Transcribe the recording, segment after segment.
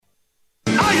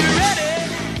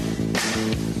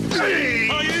crazy.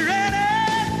 Are you ready?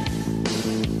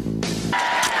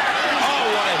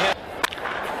 Oh, what a hit.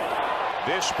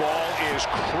 This ball is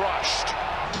crushed.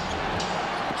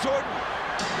 Jordan,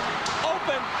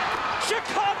 open.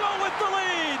 Chicago with the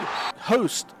lead.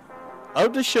 Host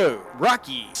of the show,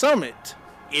 Rocky Summit.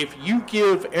 If you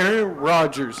give Aaron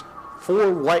Rodgers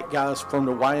 4 white guys from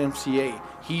the YMCA,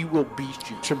 he will beat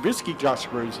you. Trubisky, Josh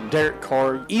Rosen, Derek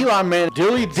Carr, Eli Manning,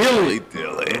 Dilly,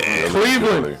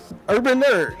 Cleveland, Urban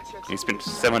Nerd. He spent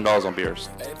 $7 on beers.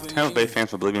 Tampa Bay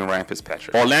fans for believing in Ryan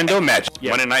Fitzpatrick. Orlando match.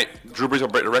 Yeah. Monday night, Drew Brees will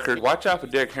break the record. Watch out for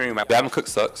Derrick Henry. Dalvin Cook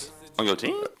sucks on your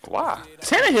team. Why?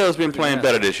 Tannehill's been playing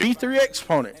better this year. B3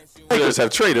 exponent. Lakers have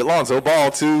traded Lonzo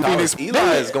Ball to Phoenix.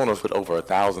 Eli is going to put over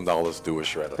 $1,000 through a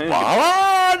shredder.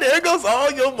 Wow, there goes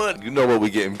all your money. You know what we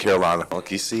get in Carolina.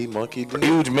 Monkey see, monkey do.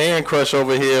 Huge man crush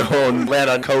over here on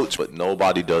Atlanta coach, but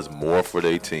nobody does more for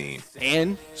their team.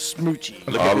 And Smoochie.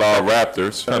 A la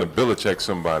Raptors trying to Belichick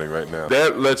somebody right now.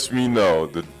 That lets me know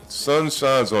the sun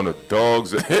shines on the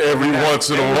dogs every once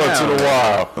in a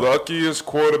while. Luckiest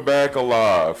quarterback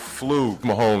alive. Flew.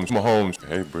 Mahomes.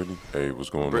 Hey, Brittany. Hey, what's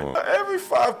going on? Every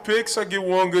 5 picks, I get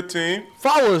one good team.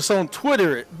 Follow us on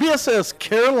Twitter at BSS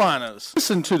Carolinas.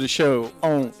 Listen to the show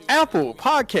on Apple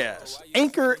Podcasts,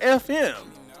 Anchor FM,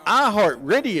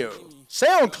 iHeartRadio,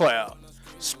 SoundCloud,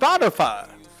 Spotify,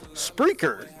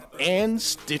 Spreaker, and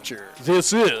Stitcher.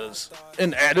 This is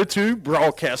an Attitude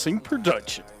Broadcasting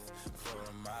production.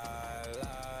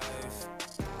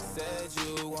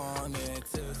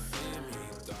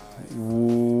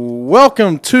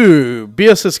 Welcome to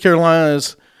BSS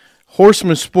Carolina's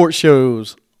Horseman Sports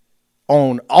Shows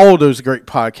on all those great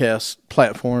podcast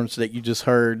platforms that you just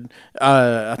heard.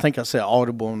 I think I said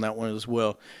Audible on that one as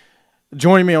well.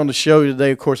 Joining me on the show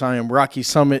today, of course, I am Rocky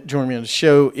Summit. Joining me on the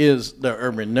show is the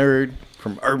Urban Nerd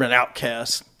from Urban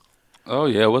Outcast. Oh,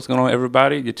 yeah. What's going on,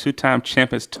 everybody? Your 2-time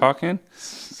champ is talking.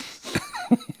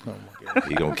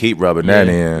 He gonna keep rubbing that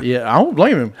in. Yeah, I don't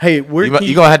blame him. Hey,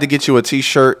 You gonna have to get you a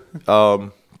T-shirt,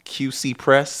 QC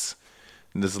Press.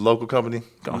 This is a local company.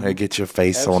 Go ahead, get your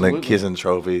face on it, kissing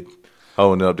trophy,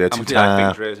 holding it up there I'm 2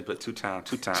 going times. to put 2 times.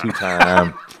 2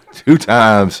 times. 2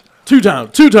 times. 2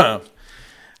 times.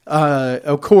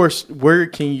 Of course, when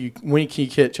can you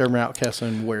catch Urban Outcast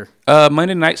and where?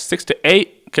 Monday night, 6 to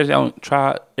 8. Because y'all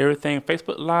try everything.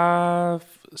 Facebook Live,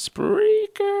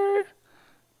 Spreaker.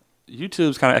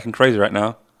 YouTube's kind of acting crazy right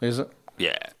now. Is it?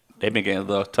 Yeah. They've been getting a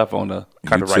little tough on the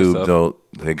copyright YouTube, stuff. though,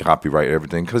 they copyright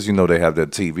everything because they have their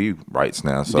TV rights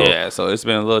now. So Yeah, so it's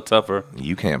been a little tougher.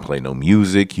 you can't play no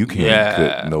music. You can't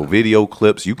put no video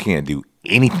clips. You can't do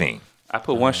anything. I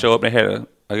put one show up. They had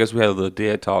I guess we had a little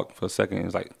dead talk for a second. It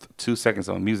was like 2 seconds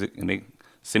on music, and they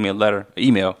sent me a letter, an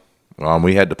email.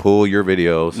 We had to pull your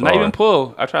video. Not even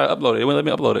pull. I tried to upload it. It wouldn't let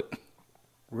me upload it.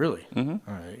 Really? Mm-hmm.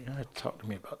 All right. You have to talk to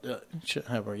me about that. You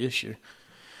shouldn't have our issue.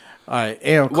 All right.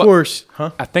 And, of course,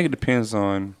 I think it depends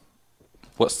on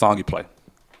what song you play.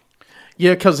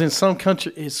 Yeah, because in some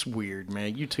countries, it's weird,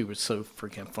 man. YouTube is so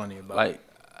freaking funny about it. Like,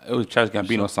 it was a Childish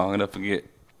Gambino song, and I forget.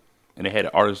 And they had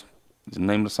the artist, the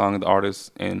name of the song, the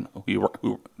artist, and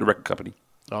who the record company.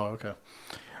 Oh, okay.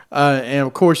 And,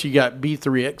 of course, you got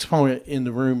B3 Exponent in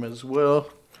the room as well.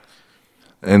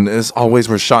 And as always,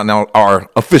 we're shouting out our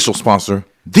official sponsor,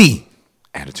 the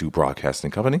Attitude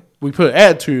Broadcasting Company. We put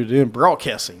attitude in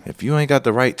broadcasting. If you ain't got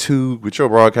the right tube with your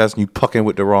broadcasting, you pucking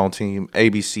with the wrong team.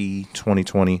 ABC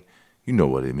 2020, you know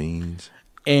what it means.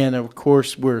 And, of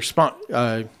course, we're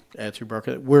Attitude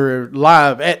Broadcasting. We're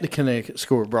live at the Connecticut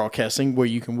Score Broadcasting, where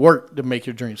you can work to make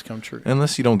your dreams come true.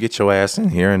 Unless you don't get your ass in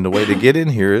here, and the way to get in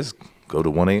here is call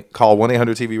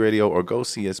 1-800-TV-RADIO or go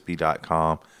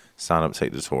CSB.com. Sign up,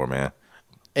 take the tour, man.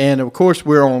 And, of course,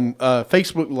 we're on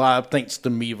Facebook Live thanks to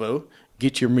Mevo.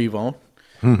 Get your Mevo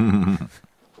on.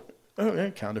 Oh, yeah,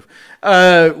 kind of.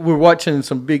 We're watching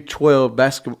some Big 12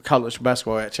 college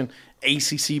basketball action.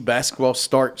 ACC basketball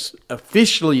starts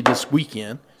officially this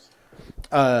weekend.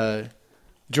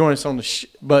 Join us on the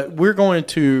but we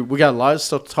got a lot of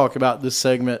stuff to talk about this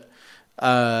segment.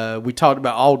 We talked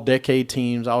about all decade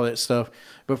teams, all that stuff.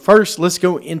 But first, let's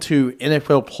go into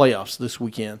NFL playoffs this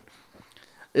weekend.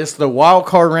 It's the wild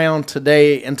card round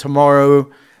today and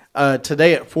tomorrow.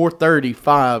 Today at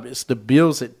 4:35, it's the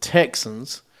Bills at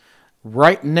Texans.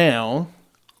 Right now,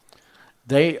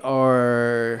 they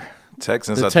are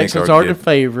Texans. The Texans are the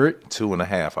favorite.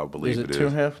 2.5, I believe it is. Is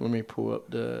it 2.5? Let me pull up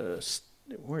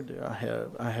where do I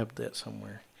have? I have that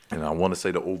somewhere. And I want to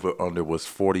say the over/under was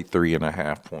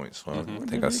 43.5 points. So I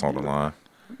think I saw the line.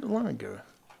 Where'd the line go?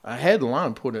 I had the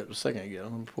line pulled up a second ago.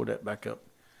 Let me pull that back up.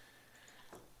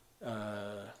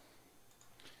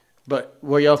 But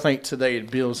what y'all think today, the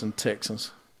Bills and Texans?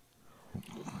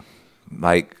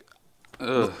 Like,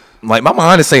 Like, my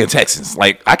mind is saying Texans.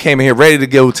 Like, I came in here ready to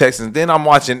go Texans. Then I'm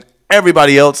watching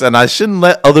everybody else, and I shouldn't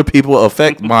let other people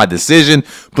affect my decision.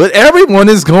 But everyone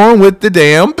is going with the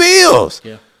damn Bills.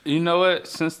 Yeah. You know what?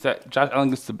 Since that Josh Allen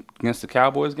against the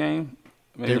Cowboys game,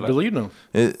 They believe him.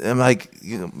 I'm like,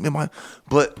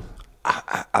 but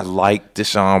I like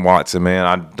Deshaun Watson, man.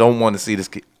 I don't want to see this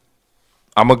kid.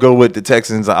 I'm going to go with the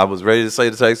Texans. I was ready to say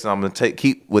the Texans. I'm going to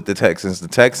keep with the Texans. The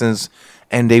Texans,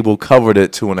 and they will cover the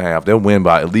 2.5. They'll win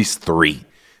by at least 3.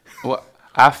 Well,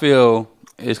 I feel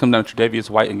it's coming down to Tre'Davious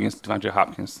White against DeAndre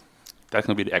Hopkins. That's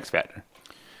going to be the X factor.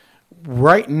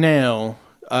 Right now,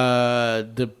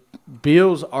 the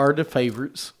Bills are the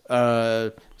favorites.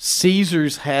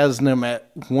 Caesars has them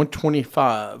at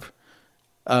 125.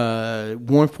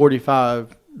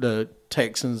 145, the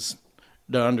Texans,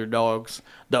 the underdogs.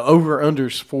 The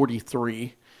over-under's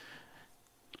 43.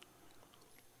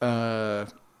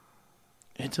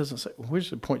 It doesn't say. Where's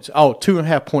the points? Oh,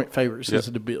 2.5 point favorites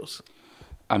is the Bills.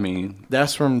 I mean,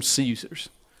 That's from Caesars.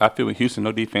 I feel with Houston,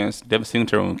 no defense, Devin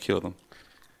Singletary will kill them.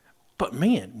 But,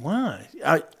 man, why?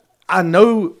 I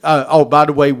know by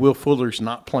the way, Will Fuller's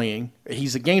not playing.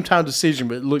 He's a game-time decision,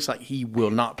 but it looks like he will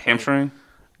not play. Hamstring?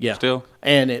 Yeah. Still?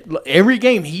 And every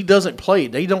game he doesn't play,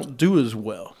 they don't do as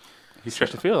well. He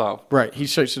stretched the field out. Right. He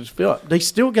stretches the field. They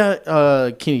still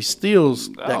got Kenny Stills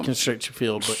that can stretch the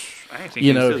field, but, I ain't think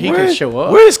he can show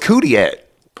up. Where's Cootie at?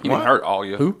 He been hurt all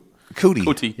year. Who? Cootie.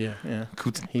 Cootie. Yeah.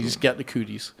 Cootie. He just got the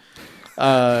cooties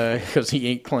because he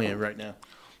ain't playing right now.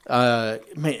 Man,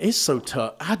 it's so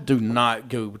tough. I do not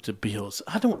go with the Bills.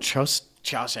 I don't trust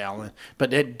Josh Allen, but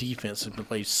that defense has been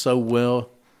played so well.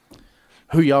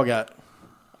 Who y'all got?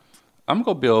 I'm going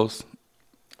to go Bills.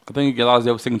 I think you get a lot of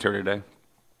Devin Singletary today.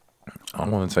 I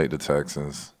want to take the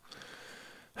Texans.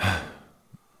 I'm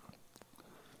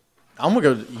going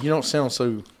to go. You don't sound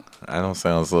so. I don't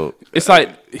sound so. It's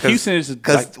like Houston is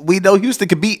Because like, we know Houston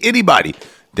can beat anybody.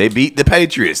 They beat the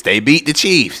Patriots. They beat the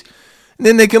Chiefs. And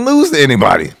then they can lose to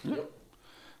anybody.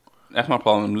 that's my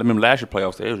problem. Remember last year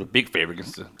playoffs, they was a big favorite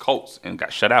against the Colts and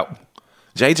got shut out.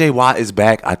 J.J. Watt is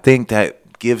back. I think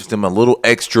that gives them a little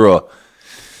extra On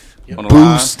the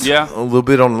boost. line. Yeah. A little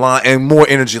bit on the line and more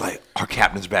energy. Like, our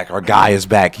captain's back. Our guy is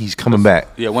back. He's coming back.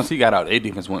 Yeah, once he got out, their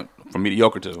defense went from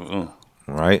mediocre to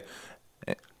Right?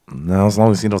 Now, as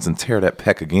long as he doesn't tear that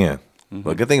pec again.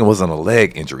 But good thing it wasn't a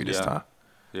leg injury this time.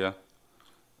 Yeah.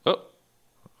 Oh.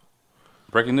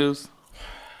 Breaking news.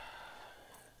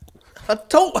 I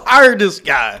don't hire this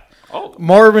guy. Oh.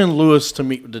 Marvin Lewis to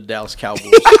meet with the Dallas Cowboys.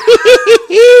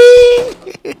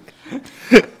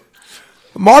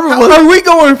 Marvin was Are we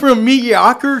going from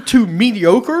mediocre to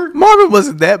mediocre? Marvin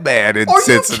wasn't that bad in Are you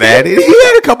Cincinnati. kidding He me?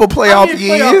 had a couple How playoff many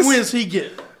years. playoff wins he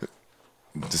get?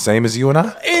 The same as you and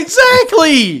I.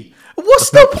 Exactly. What's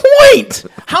the point?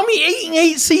 How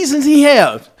many 8-8 seasons he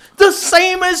have? The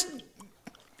same as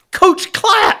Coach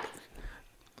Clapp.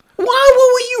 Why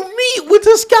would you meet with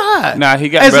this guy? Nah, he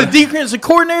got as better. a defensive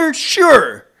coordinator.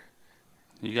 Sure.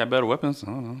 You got better weapons. I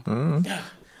don't know.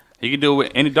 He could do it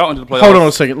with Andy Dalton to the playoffs. Hold on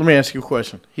a second. Let me ask you a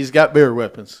question. He's got better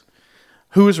weapons.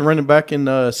 Who was running back in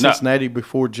Cincinnati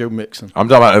before Joe Mixon? I'm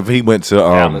talking about if he went to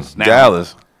Dallas.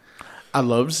 Dallas. I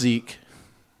love Zeke.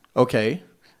 Okay.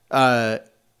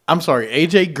 I'm sorry.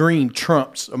 A.J. Green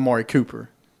trumps Amari Cooper.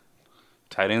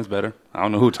 Tight end's better. I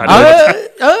don't know who tight end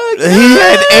is. He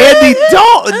had Andy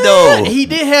Dalton, though. He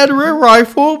did have a real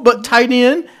rifle, but tight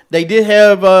end. They did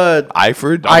have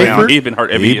Eifert. Eifert. He's been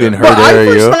hurt every He's year. been hurt. But There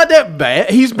you Eifert's go. not that bad.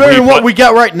 He's better than what we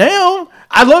got right now.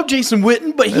 I love Jason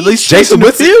Witten, but he's At least chasing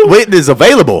Jason the field. Witten is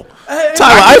available.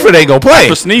 Tyler Eifert ain't going to play.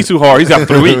 To sneeze too hard, he's out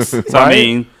 3 weeks. So I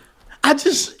mean, I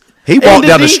just He and walked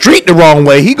down the D- street the wrong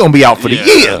way. He going to be out for the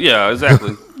year. Yeah,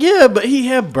 exactly. Yeah, but he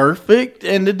had perfect,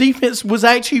 and the defense was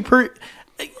actually pretty.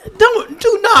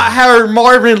 Do not hire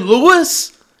Marvin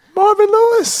Lewis. Marvin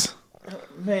Lewis.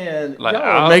 Man, Like, y'all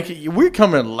I'll- are making we're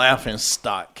coming laughing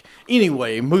stock.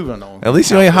 Anyway, moving on. At least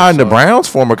you ain't hiring the Browns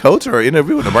former coach or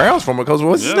interviewing the Browns former coach.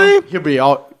 What's his name? He'll be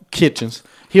all Kitchens.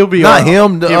 He'll be Not all,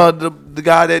 him. The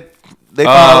guy that they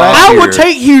fired last I year. would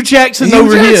take Hugh Jackson Hugh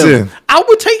over him. Jackson. I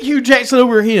would take Hugh Jackson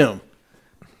over him.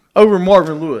 Over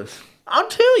Marvin Lewis. I'll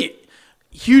tell you.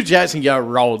 Hugh Jackson got a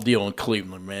raw deal in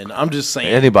Cleveland, man. I'm just saying.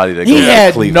 Anybody that he goes to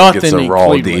had Cleveland nothing gets a in raw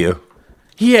Cleveland. deal.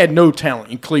 He had no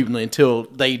talent in Cleveland until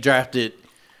they drafted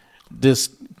this.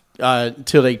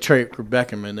 Until they traded for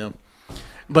Beckham and them.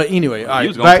 But anyway, all right. He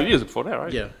was going back- 2 years before that,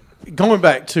 right? Yeah. Going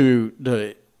back to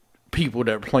the people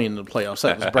that are playing in the playoffs,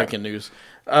 that was breaking news.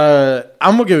 I'm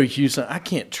going to go with Houston. I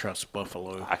can't trust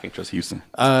Buffalo. I can't trust Houston.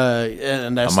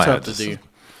 And that's I might tough have to to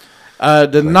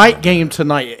do. The night game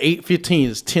tonight at 8:15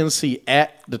 is Tennessee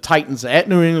at the Titans at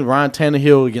New England. Ryan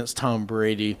Tannehill against Tom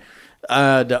Brady.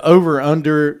 The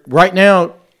over-under right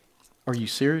now, are you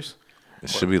serious? It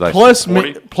should be like Plus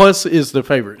 $40? is the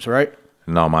favorites, right?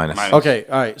 no minus. Okay,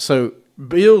 all right. So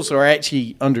Bills are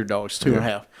actually underdogs,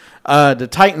 2.5. The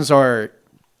Titans are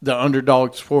the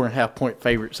underdogs, 4.5 point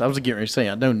favorites. I was getting ready to say,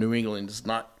 I know New England is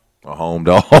not A home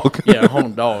dog. a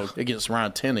home dog against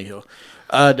Ryan Tannehill.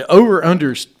 The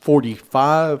over-under is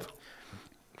 45.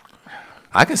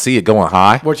 I can see it going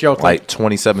high. What y'all think? Like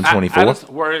 27, 24. I just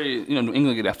worry, New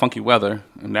England get that funky weather,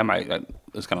 and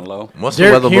that's kind of low. What's the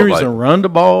Derrick weather look Henry's like? a run the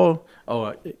ball.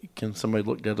 Oh, can somebody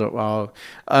look that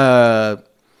up?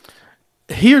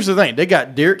 Here's the thing. They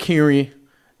got Derrick Henry.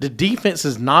 The defense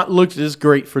has not looked as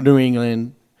great for New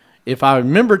England. If I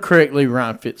remember correctly,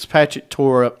 Ryan Fitzpatrick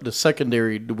tore up the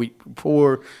secondary the week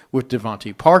before with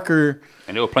Devontae Parker.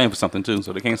 And they were playing for something, too,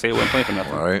 so they can't say they weren't playing for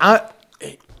nothing. All right.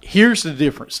 Here's the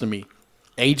difference to me.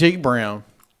 A.J. Brown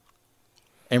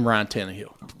and Ryan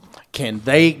Tannehill. Can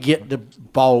they get the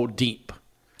ball deep?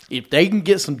 If they can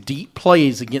get some deep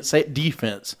plays against that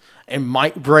defense and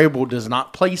Mike Vrabel does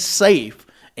not play safe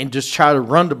and just try to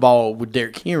run the ball with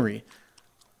Derrick Henry,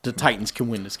 the Titans can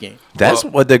win this game. That's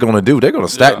what they're going to do. They're going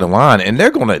to stack the line, and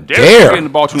they're going to Derrick dare getting the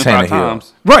ball 25 Tannehill.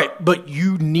 times. Right, but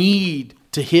you need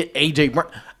to hit A.J.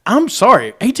 Brown. I'm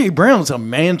sorry, A.J. Brown's a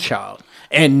man-child.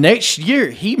 And next year,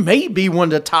 he may be one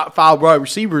of the top 5 wide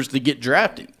receivers to get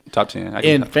drafted Top 10.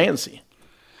 in fantasy.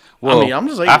 Well, I'm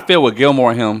just saying. I feel with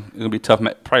Gilmore and him, it's going to be tough.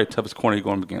 Probably the toughest corner he's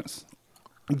going up against.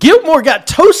 Gilmore got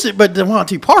toasted by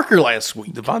Devontae Parker last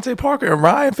week. Devontae Parker and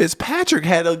Ryan Fitzpatrick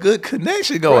had a good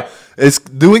connection going. Is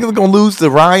New England going to lose to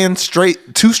Ryan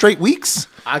 2 straight weeks?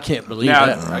 I can't believe Now,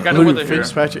 that. I got the weather here.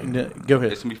 Fitzpatrick. Go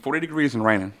ahead. It's going to be 40 degrees and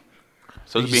raining.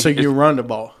 So You run the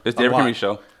ball. It's a Derrick lot. Henry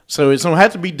show. So it's going to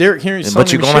have to be Derrick Henry.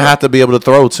 But you're going to have to be able to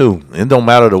throw, too. It don't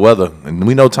matter the weather. And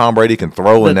we know Tom Brady can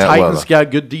throw in The that Titans weather. got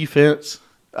good defense.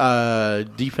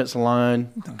 Defensive line,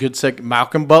 good second.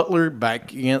 Malcolm Butler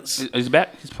back against. He's back.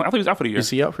 I think he's out for the year. Is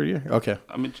he out for the year? Okay.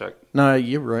 I'm going to check. No,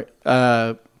 you're right.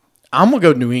 I'm gonna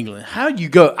go New England. How you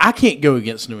go? I can't go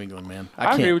against New England, man. I I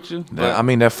can't. agree with you. But, I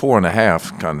mean, that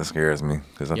 4.5 kind of scares me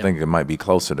because I think it might be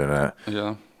closer to that.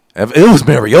 yeah. If it was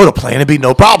Mariota playing, it'd be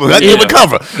no problem. I'd give a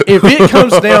cover. If it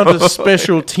comes down to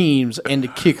special teams and the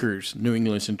kickers, New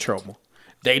England's in trouble.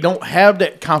 They don't have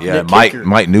that Yeah, confident kicker.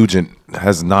 Mike Nugent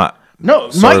has not.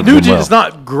 No, served Mike him Nugent well. is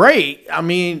not great. I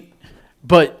mean,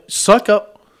 but suck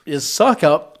up is suck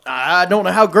up. I don't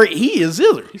know how great he is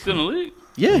either. He's still in the league.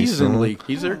 Yeah, he's in the league.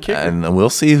 He's their kicker. And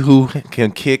we'll see who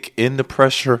can kick in the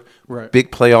pressure. Right. Big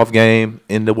playoff game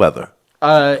in the weather.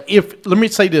 Let me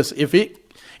say this: if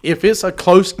it's a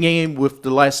close game with the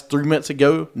last 3 minutes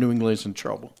ago, New England's in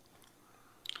trouble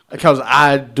because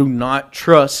I do not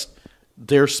trust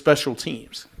their special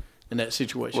teams in that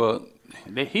situation. Well,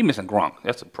 he missing Gronk.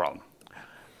 That's a problem.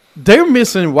 They're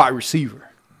missing wide receiver,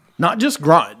 not just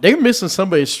Gronk. They're missing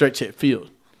somebody to stretch that field.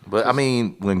 But, I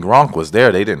mean, when Gronk was there,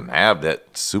 they didn't have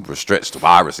that super stretched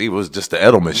wide receiver. It was just the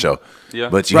Edelman show. Yeah.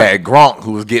 But you had Gronk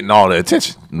who was getting all the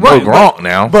attention. No Right, Gronk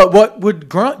now. But what would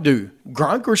Gronk do?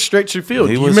 Gronk would stretch the field.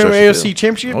 He Do you would remember stretch the AFC field.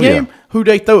 Championship Oh, game? yeah. Who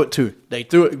they throw it to? They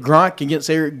threw it Gronk against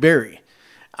Eric Berry.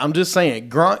 I'm just saying,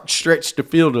 Gronk stretched the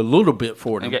field a little bit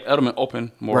for them. And get Edelman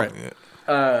open more.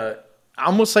 Right.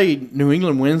 I'm going to say New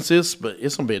England wins this, but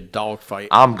it's going to be a dogfight.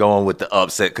 I'm going with the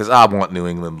upset because I want New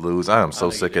England to lose. I am so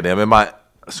sick of them. And my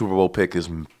Super Bowl pick is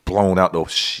blown out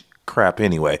the crap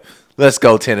anyway. Let's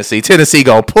go, Tennessee. Tennessee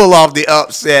going to pull off the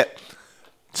upset.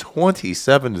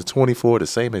 27-24, the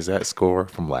same exact score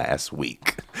from last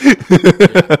week.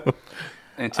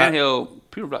 And Tannehill,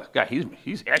 people like, God,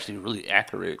 he's actually really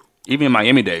accurate. Even in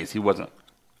Miami days, he wasn't.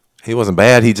 He wasn't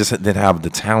bad. He just didn't have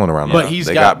the talent around him. But he's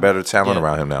they got- got better talent yeah.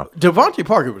 around him now. Devontae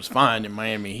Parker was fine in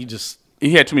Miami.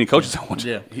 He had too many coaches. I want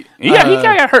Yeah. He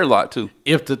got hurt a lot too.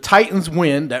 If the Titans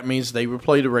win, that means they will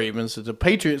play the Ravens. If the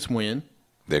Patriots win,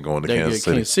 They're going to they Kansas get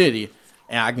City. Kansas City.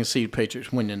 And I can see the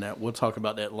Patriots winning that. We'll talk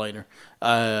about that later.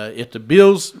 If the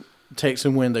Bills,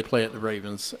 Texans win, they play at the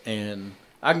Ravens. And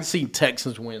I can see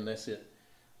Texans win. That's it.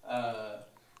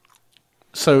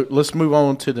 So let's move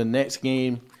on to the next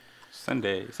game.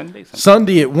 Sunday.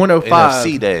 Sunday at 1:05.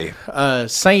 NFC Day.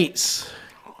 Saints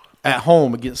at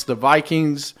home against the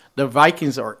Vikings. The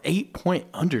Vikings are 8-point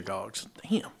underdogs.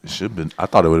 Damn. It should have been. I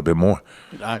thought it would have been more.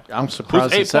 I'm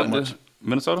surprised it's that much.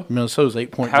 Minnesota. Minnesota's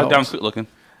 8-point How's Dalvin dogs. Cook looking?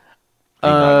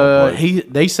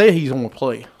 They say he's going to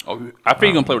play. Oh, I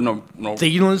think he's gonna play with no.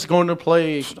 Thielen's going to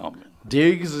play. Oh, man.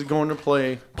 Diggs is going to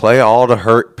play. Play all the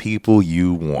hurt people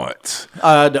you want.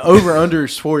 The over/under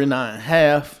is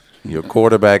 49.5. Your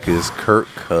quarterback is Kirk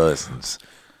Cousins.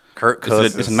 Kirk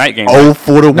Cousins. It's a night game. Oh,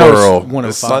 for the No, it's world. 1:05.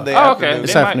 It's Sunday Oh, okay. afternoon.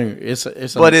 It's They might- afternoon.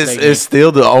 It's a But day game. it's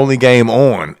still the only game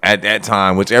on at that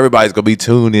time, which everybody's gonna be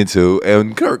tuned into.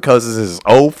 And Kirk Cousins is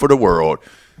for the world.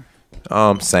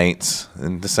 Saints,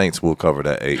 and the Saints will cover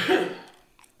that 8,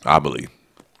 I believe.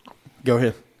 Go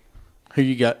ahead. Who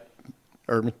you got,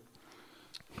 Urban?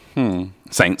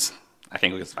 Saints. I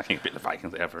can't pick the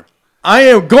Vikings ever. I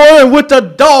am going with the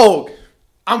dog.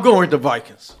 I'm going with the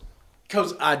Vikings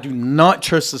because I do not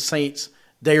trust the Saints.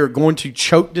 They are going to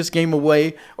choke this game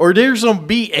away, or there's going to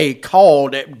be a call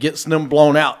that gets them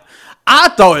blown out. I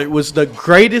thought it was the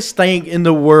greatest thing in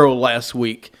the world last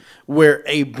week where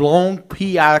a blown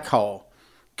PI call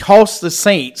cost the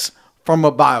Saints from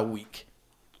a bye week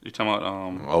You talking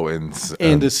about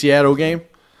in the Seattle game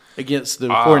against the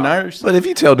 49ers. But if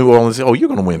you tell New Orleans, you're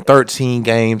going to win 13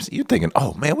 games, you're thinking,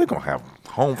 oh man, we're going to have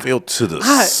home field to the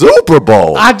Super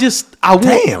Bowl.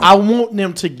 I want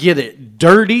them to get it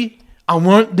dirty.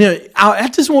 I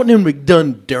just want them to be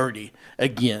done dirty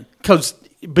again. Because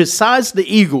besides the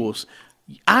Eagles,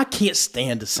 I can't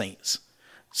stand the Saints.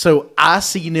 So I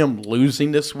see them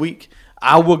losing this week.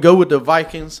 I will go with the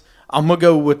Vikings. I'm going to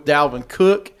go with Dalvin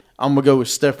Cook. I'm going to go with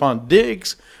Stephon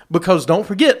Diggs. Because don't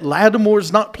forget,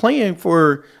 Lattimore's not playing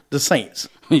for the Saints.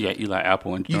 you got Eli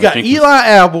Apple and You got Jenkins. Eli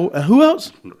Apple. And who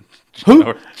else?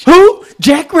 Who?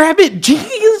 Jack Rabbit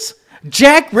Jenkins?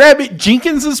 Jack Rabbit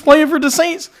Jenkins is playing for the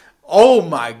Saints? Oh,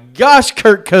 my gosh,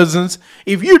 Kirk Cousins.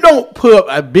 If you don't put up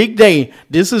a big day,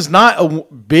 this is not a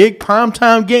big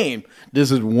primetime game. This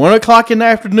is 1 o'clock in the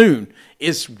afternoon.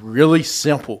 It's really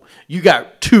simple. You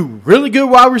got 2 really good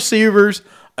wide receivers,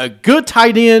 a good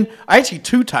tight end, actually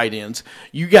 2 tight ends.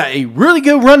 You got a really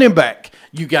good running back.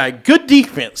 You got good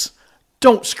defense.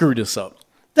 Don't screw this up.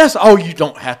 That's all you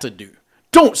don't have to do.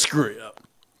 Don't screw it up.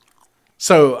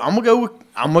 So I'm gonna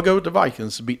go with the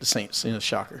Vikings to beat the Saints in a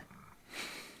shocker.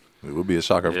 It would be a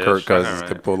shocker if Yeah, Kirk shocker, Cousins right.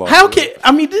 could pull off. How can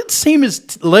this team is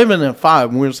 11-5,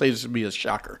 and we're gonna say this would be a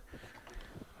shocker.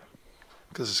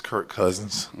 Because it's Kirk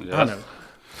Cousins. Yeah. I know.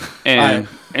 And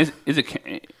ain't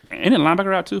it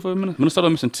linebacker out too for Minnesota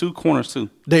missing 2 corners too.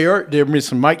 They're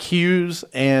missing Mike Hughes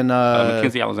and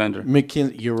Mackenzie Alexander.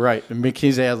 You're right,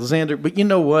 Mackenzie Alexander. But you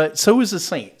know what? So is the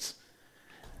Saints.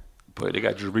 But they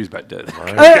got Drew Brees back there.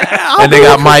 And they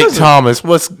got Mike Thomas.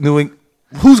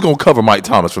 Who's going to cover Mike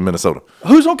Thomas from Minnesota?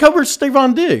 Who's gonna cover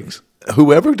Stephon Diggs?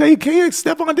 Whoever they can.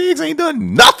 Stephon Diggs ain't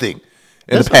done nothing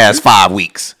in the past 5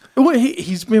 weeks. Well,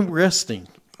 he's been resting.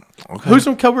 Okay. Who's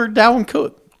gonna cover Dalvin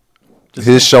Cook?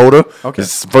 His shoulder. Okay.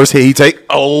 His first hit he take.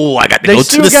 Oh, I got to They go to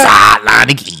still the got- sideline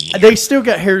again. They still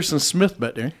got Harrison Smith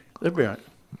back there. They'll be all right.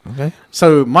 Okay.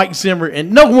 So Mike Zimmer,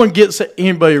 and no one gets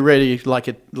anybody ready like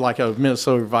a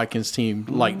Minnesota Vikings team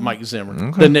like Mike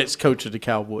Zimmer, the next coach of the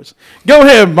Cowboys. Go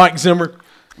ahead, Mike Zimmer.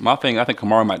 My thing, I think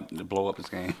Kamara might blow up this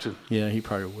game too Yeah, he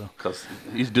probably will. because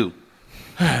he's due.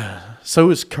 So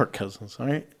is Kirk Cousins. All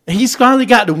right, he's finally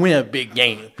got to win a big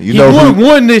game. You He know won who-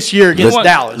 one this year against won-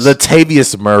 Dallas.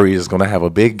 Latavius Murray is going to have a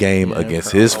big game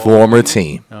against his former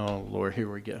team. Oh Lord,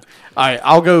 here we go. All right,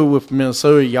 I'll go with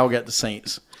Minnesota. Y'all got the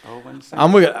Saints.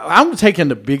 I'm taking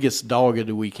the biggest dog of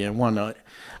the weekend. Why not?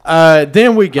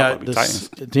 Then we got the Titans?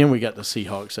 Then we got the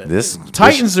Seahawks.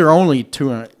 Titans are only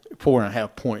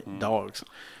 4.5 point dogs.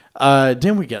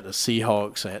 Then we got the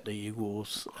Seahawks at the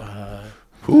Eagles.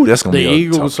 Ooh, that's going to The be a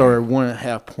Eagles tough are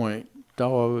 1.5 point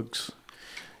dogs.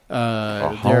 They're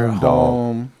home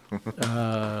dog.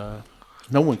 home.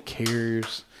 No one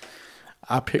cares.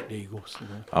 I picked the Eagles.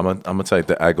 I'm gonna take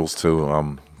the Eagles too.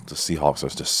 The Seahawks are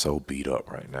just so beat up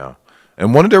right now,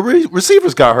 and one of their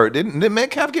receivers got hurt. Didn't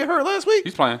Metcalf get hurt last week?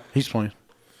 He's playing. He's playing.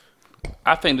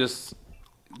 I think this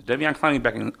Devion Clowney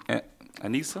back in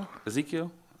Anissa,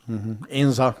 Ezekiel.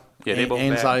 Enza. Yeah, they both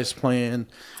Enza back. is playing.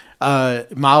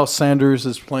 Miles Sanders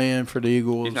is playing for the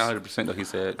Eagles. He's not 100% though. He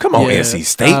said. Come on, Yeah, NC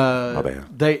State. My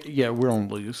bad. We're on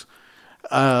lose.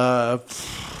 I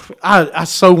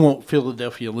so want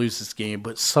Philadelphia to lose this game,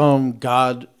 but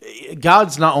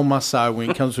God's not on my side when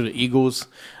it comes to the Eagles.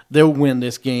 They'll win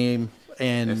this game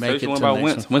and make it to the about next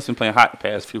Wentz. one. Wentz been playing hot the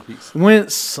past few weeks.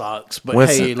 Wentz sucks, but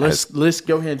Wentz hey, has- let's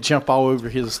go ahead and jump all over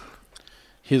his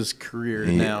career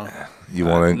now. You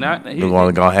want not-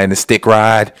 to go ahead and stick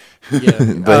ride,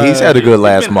 Yeah. but he's had a good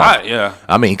last been month. hot, yeah.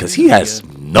 I mean, because he has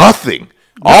nothing.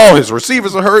 All his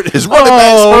receivers are hurt. His running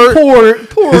backs hurt.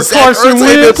 Poor Zach Carson Ertz ain't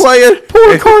been Wentz. playing.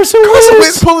 Poor Carson Carson Wentz.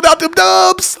 Wentz pulling out them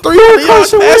dubs. 300 yard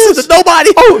Carson passes Wentz.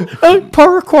 to nobody.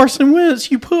 Poor Carson Wentz.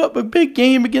 You put up a big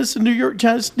game against the New York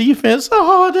Giants defense.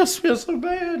 Oh, this feels so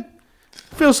bad.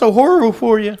 Feels so horrible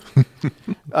for you.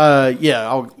 I'm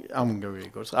gonna go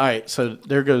Eagles. All right, so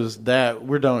there goes that.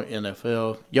 We're done with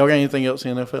NFL. Y'all got anything else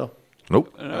in NFL?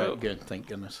 Nope. All right, good. Thank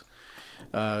goodness.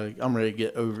 I'm ready to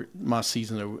get over my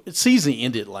season. Over. Season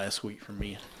ended last week for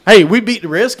me. Hey, we beat the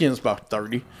Redskins by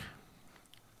 30.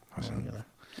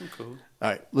 Cool. All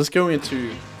right, let's go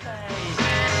into.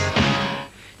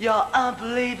 You're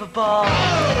unbelievable.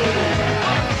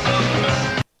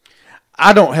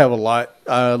 I don't have a lot.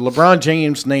 LeBron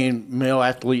James named Male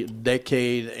Athlete of the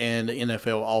Decade and the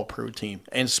NFL All-Pro team,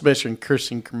 and especially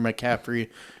Christian McCaffrey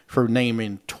for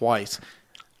naming twice.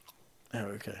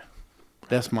 Okay,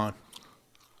 that's mine.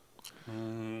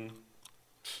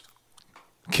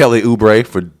 Kelly Oubre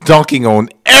for dunking on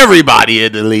everybody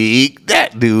in the league.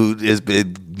 That dude has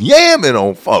been yamming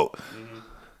on folk.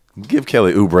 Give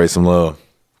Kelly Oubre some love.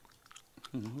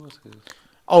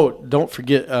 Oh, don't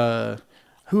forget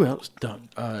who else done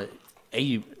AD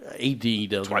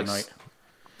the other night.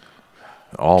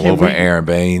 All Can over we- Aaron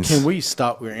Baines. Can we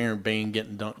stop with Aaron Bain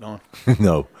getting dunked on?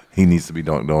 No, he needs to be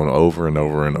dunked on over and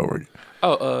over and over again.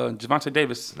 Oh, Javonte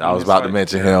Davis. I was about to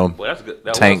mention him. Well, that's good.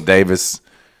 That Tank was, Davis.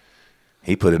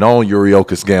 He put it on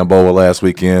Uriokas Gamboa last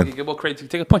weekend. He get more crazy.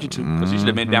 Take a punch or two because he should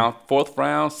have been down 4th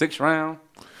round, 6th round.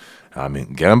 I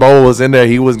mean, Gamboa was in there.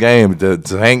 He was game.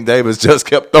 Tank Davis just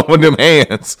kept throwing them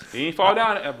hands. He ain't fall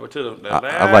down ever to the last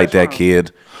I like that round.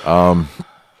 kid.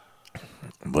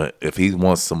 But if he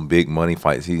wants some big money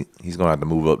fights, he's going to have to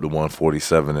move up to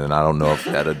 147, and I don't know if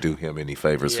that'll do him any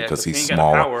favors Yeah, because he he's ain't got the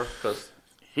small. power, 'cause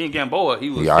he ain't Gamboa. He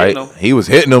was He, all hitting right. him. He was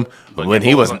hitting them, but when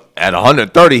he was at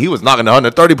 130, he was knocking the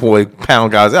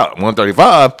 130-pound guys out.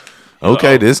 135,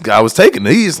 okay, this guy was taking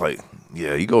it. He's like,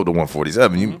 yeah, you go to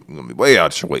 147, you're going to be way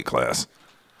out your weight class.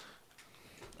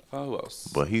 Who else?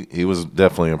 But he was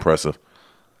definitely impressive.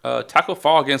 Taco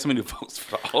Fall getting so many votes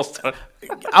for the All-Star.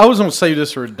 I was gonna say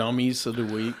this for dummies of the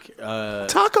week.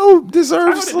 Taco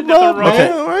deserves Taco some did nothing love, wrong.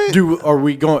 man. Okay,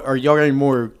 Right? are y'all got any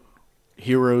more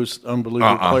heroes,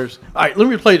 unbelievable players? All right, let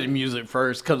me play the music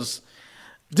first because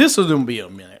this is gonna be a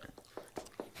minute.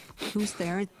 Who's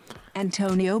there?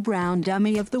 Antonio Brown,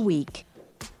 Dummy of the Week.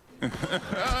 All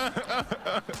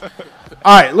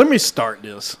right, let me start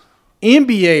this.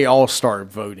 NBA All-Star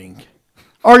voting.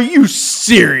 Are you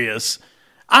serious?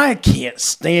 I can't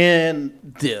stand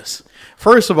this.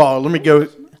 First of all, let me go.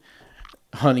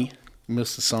 Honey,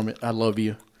 Mr. Summit, I love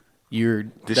you. You're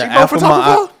Did the she vote apple for of my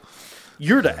Taco eye.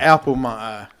 You're the apple of my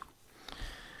eye.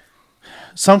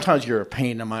 Sometimes you're a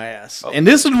pain in my ass. And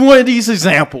this is one of these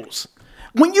examples.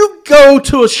 When you go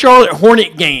to a Charlotte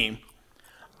Hornet game,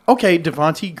 okay,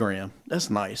 Devontae Graham, that's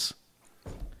nice.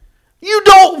 You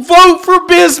don't vote for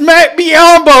Bismack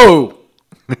Biyombo.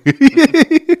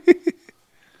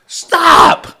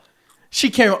 Stop. She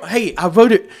came, hey, I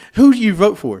voted. Who do you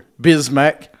vote for?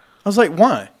 Bismack. I was like,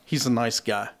 why? He's a nice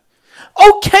guy.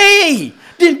 Okay,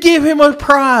 then give him a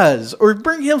prize or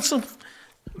bring him some.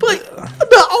 But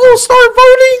the All-Star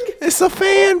voting? It's a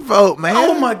fan vote, man.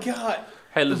 Oh, my God.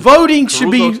 Hey, listen, Voting should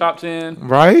Caruso be top 10.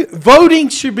 Right? voting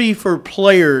should be for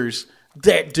players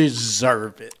that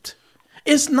deserve it.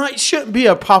 It's not shouldn't be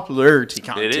a popularity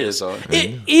contest. is, though.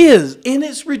 It is, and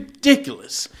it's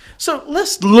ridiculous. So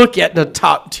let's look at the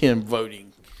top 10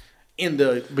 voting in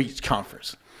the Beach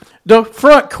Conference. The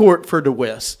front court for the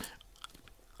West: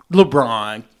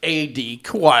 LeBron, AD,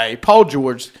 Kawhi, Paul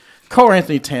George, Karl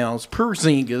Anthony Towns,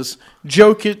 Porzingis,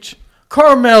 Jokic,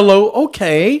 Carmelo.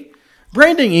 Okay,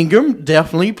 Brandon Ingram,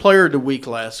 definitely Player of the Week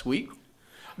last week.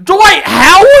 Dwight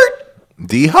Howard.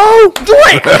 D-Ho?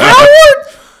 Dwight Howard.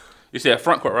 You said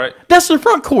front court, right? That's the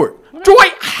front court.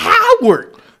 Dwight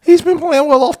Howard. He's been playing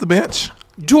well off the bench.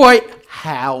 Dwight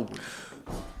Howard.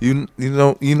 You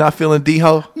know you not feeling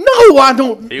D-Ho? No, I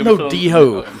don't. He No gonna feel-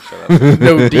 D-Ho. Oh, shut up.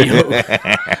 No D-Ho.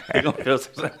 He gonna feel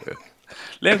some-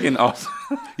 Let him get awesome.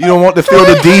 You don't want to feel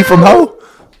the D from Ho?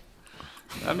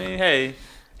 I mean, hey,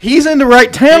 He's in the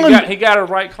right town. he got a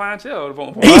right clientele to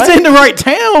vote for. He's in the right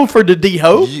town for the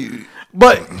D-Ho.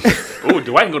 But Ooh,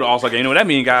 Dwight can go to All-Star game. You know what that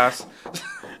mean, guys?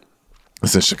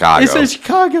 It's in Chicago. it's in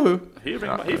Chicago. He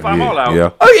fly them all out.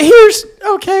 Yeah. Oh, here's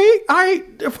okay. All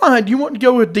right, fine. You want to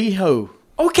go with D-Ho?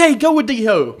 Okay, go with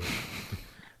D-Ho.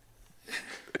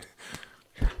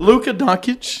 Luka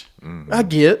Doncic, I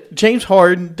get. James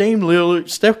Harden, Dame Lillard,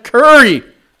 Steph Curry.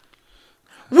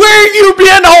 Where you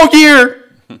been all year?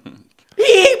 He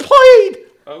ain't played.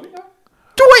 Oh, yeah.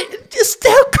 Dwight,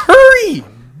 Steph Curry.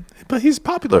 But he's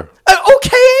popular.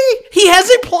 Okay, he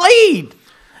hasn't played.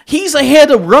 He's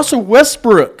ahead of Russell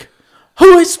Westbrook,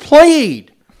 who has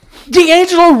played.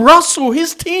 D'Angelo Russell,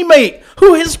 his teammate,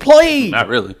 who has played. Not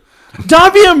really.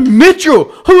 Davion Mitchell,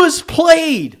 who has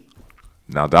played.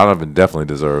 Now, Donovan definitely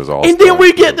deserves all. And then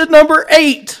we get to number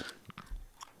 8.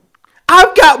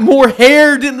 I've got more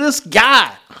hair than this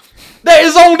guy that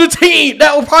is on the team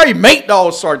that will probably make the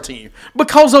All-Star team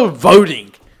because of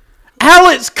voting.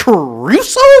 Alex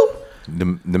Caruso? The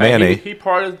man, He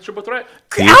part of the triple threat.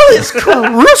 Alex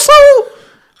Caruso?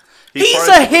 He's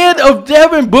ahead of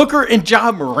Devin Booker and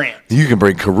John Morant. you can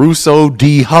bring Caruso,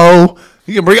 D-Ho.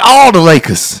 You can bring all the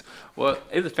Lakers. Well,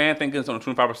 it's a fan thing because it's on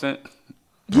 25%.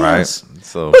 Yes. Right.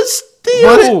 So, But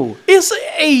still, it's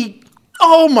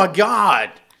oh my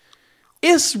God.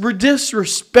 It's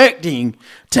disrespecting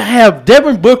to have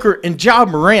Devin Booker and John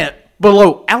Morant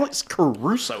below Alex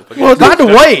Caruso. Well, by the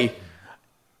way,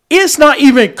 it's not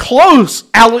even close,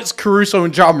 Alex Caruso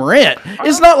and John Morant.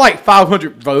 It's not like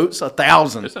 500 votes,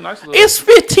 1,000. It's a nice little. It's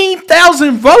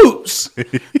 15,000 votes.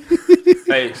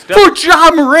 Hey, For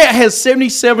John Morant has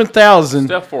 77,000.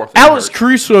 Steph fourth. Alex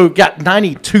Caruso got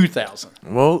 92,000.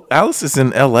 well, Alice is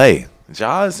in L.A.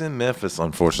 Ja is in Memphis,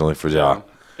 unfortunately for Ja.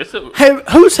 It's a,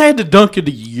 Who's had the dunk of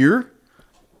the year,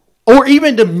 or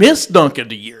even the missed dunk of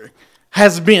the year,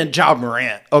 has been John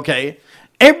Morant. Okay,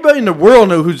 everybody in the world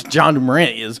know who John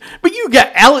Morant is, but you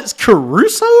got Alex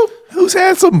Caruso. Who's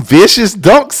had some vicious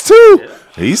dunks, too. Yeah.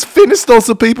 He's finished on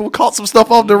some people, caught some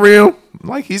stuff off the rim.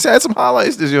 Like, he's had some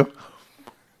highlights this year.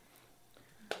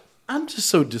 I'm just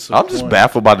so disappointed. I'm just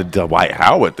baffled by the Dwight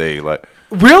Howard thing. Like,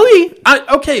 really?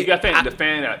 Okay. you got the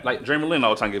fan that like Draymond Lynn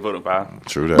all the time get voted by.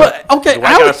 true that. But okay,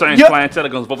 Dwight got a certain clientele that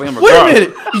goes vote for him. Wait a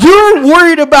minute. You're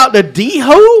worried about the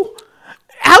D-Ho?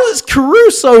 Alex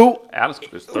Caruso? Alex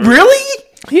is third. Really?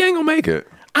 he ain't gonna make it.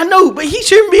 I know, but he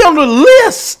shouldn't be on the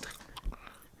list.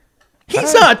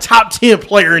 He's not a top 10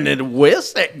 player in the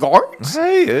West at guards.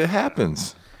 Hey, it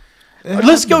happens.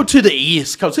 Let's go to the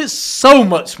East because it's so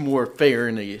much more fair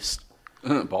in the East.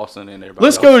 Boston and everybody.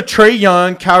 Let's go to Trae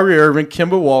Young, Kyrie Irving,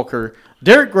 Kemba Walker,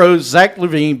 Derrick Rose, Zach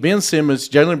LaVine, Ben Simmons,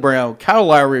 Jaylen Brown, Kyle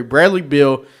Lowry, Bradley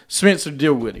Beal, Spencer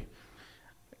Dinwiddie,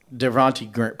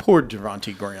 Devontae Graham. Poor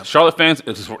Devontae Graham. Charlotte fans.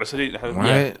 It's just,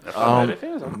 Right.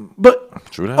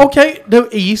 But True that. okay, the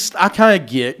East, I kind of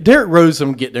get. Derrick Rose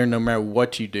will get there no matter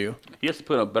what you do. He has to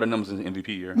put up better numbers in the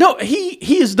MVP year. No, he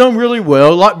has done really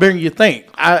well, a lot better than you think.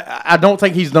 I don't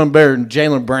think he's done better than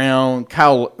Jaylen Brown,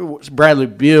 Bradley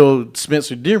Beal,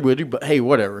 Spencer Dinwiddie, but hey,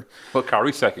 whatever. Put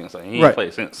Kyrie second, so he ain't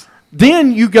played since.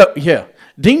 Then you go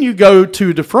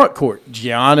to the front court.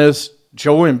 Giannis,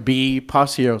 Joel Embiid,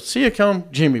 Pascal Siakam,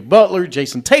 Jimmy Butler,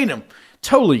 Jason Tatum.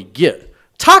 Totally get.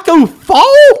 Taco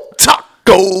Fall?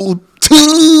 Taco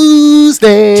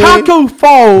Tuesday. Taco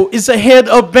Fall is ahead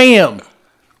of Bam.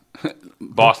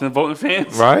 Boston voting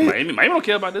fans, Right? Miami don't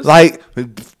care about this. Like,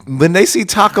 when they see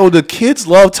Taco, the kids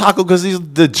love Taco because he's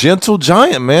the gentle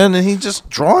giant, man, and he's just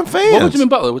drawing fans. What was Jimmy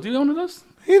Butler? Was he on the list?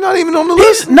 He's not even on the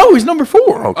list. He's number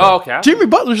 4. Okay. Oh, okay. Jimmy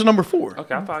Butler's number 4.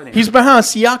 Okay, I thought He's behind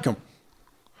Siakam.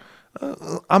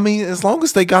 I mean, as long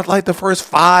as they got like the first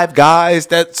 5 guys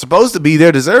that's supposed to be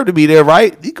there, deserve to be there,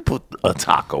 right? You could put a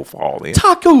Taco Fall in.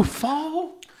 Taco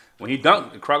Fall? When he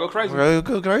dunked, the crowd go crazy.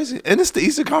 Go crazy. And it's the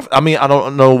Eastern Conference. I mean, I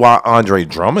don't know why Andre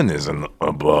Drummond isn't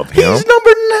above him. He's number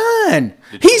 9.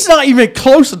 He's not even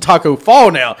close to Taco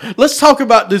Fall now. Let's talk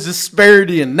about the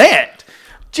disparity in that.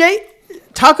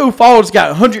 Taco Fall's got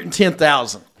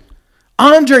 110,000.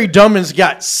 Andre Drummond's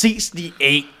got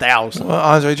 68,000. Well,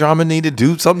 Andre Drummond need to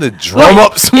do something to drum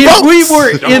up some If votes. we were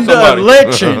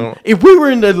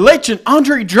in the election,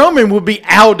 Andre Drummond would be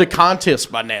out of the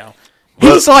contest by now.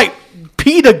 He's like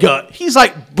Pedagug. He's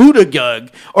like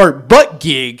Budagug or Butt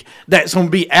Gig that's going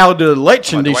to be out of the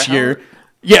election this year. Howard?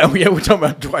 Yeah, we're talking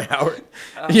about Dwight Howard.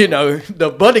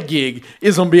 The Budagig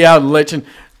is going to be out of the election.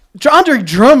 Andre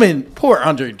Drummond, poor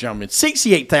Andre Drummond,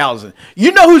 68,000.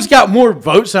 You know who's got more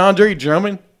votes than Andre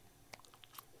Drummond?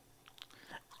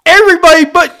 Everybody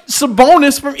but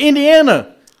Sabonis from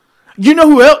Indiana. You know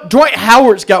who else? Dwight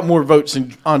Howard's got more votes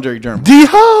than Andre Drummond.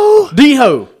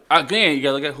 D-Ho. Again, you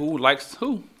got to look at who likes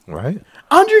who. Right.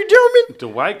 Andre Drummond.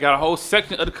 Dwight got a whole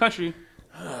section of the country.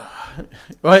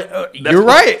 You're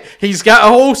right. He's got a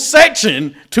whole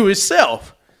section to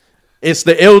himself. It's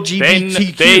the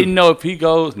LGBTQ. They know if he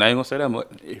goes, not even going to say that much.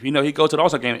 If you know he goes to the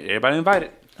All-Star game, everybody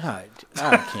invited. I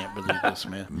can't believe this,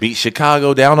 man. Beat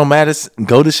Chicago down on Madison.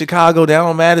 Go to Chicago down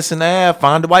on Madison Ave.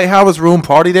 Find the Dwight Howard's room.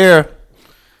 Party there.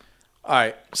 All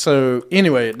right. So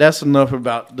anyway, that's enough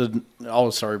about the. Oh,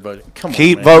 sorry, buddy. Come on.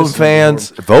 Keep man. voting, This is fans.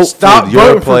 horrible. Vote Stop for your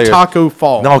voting player. for Taco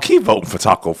Fall. No, keep voting for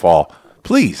Taco Fall,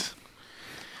 please.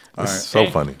 This is so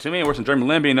Hey, funny. To me, it worse than Jeremy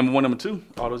Lin being number 1, number 2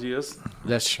 all those years.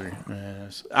 That's true.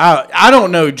 Yes. I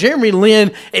don't know. Jeremy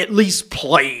Lin at least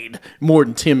played more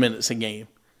than 10 minutes a game.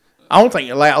 I don't think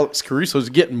Alex Caruso's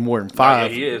getting more than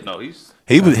 5. Yeah, he is. No, he's.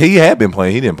 He had been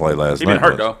playing. He didn't play last night. He been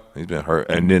hurt, though. He's been hurt,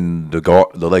 and then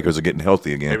the Lakers are getting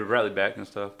healthy again. Maybe Bradley back and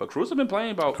stuff. But Caruso been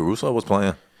playing about Caruso was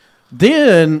playing.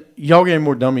 Then y'all getting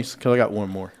more dummies because I got one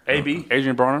more. AB,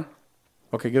 Adrian Bronner.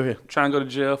 Okay, go ahead. trying to go to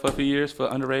jail for a few years for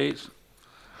underage.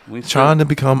 Trying to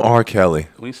become R. Kelly.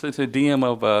 We slid to the DM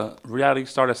of a reality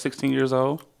star at 16 years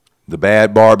old. The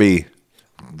bad Barbie.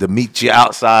 The meet you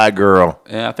outside girl.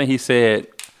 And I think he said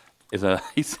he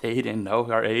didn't know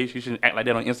her age. You shouldn't act like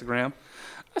that on Instagram.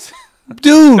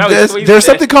 Dude, That was what he there's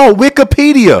said. something called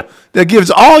Wikipedia that gives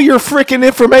all your freaking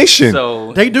information.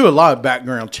 So, They do a lot of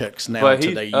background checks now but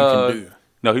today. You can do.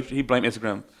 No, he blamed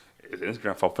Instagram. It's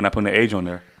Instagram fault for not putting the age on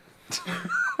there.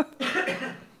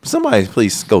 Somebody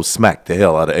please go smack the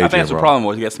hell out of Adrian I think that's the Broner. problem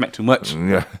was he got smacked too much.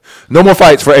 Yeah. No more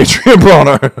fights for Adrian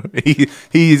Broner.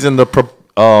 He's in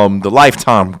the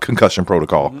lifetime concussion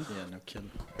protocol. Yeah, no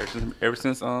kidding. Ever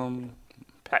since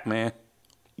Pac-Man,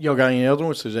 Y'all got any other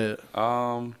ones? Is that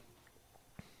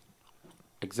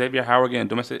Xavier Howard getting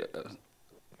domestic.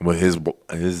 With his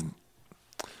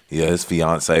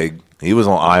fiance, he was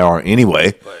on IR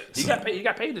anyway. But he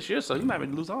got paid this year, so he might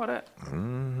lose all that.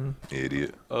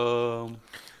 Idiot.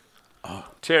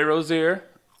 Terry Rozier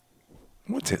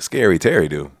What's Scary Terry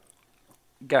do?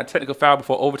 got a technical foul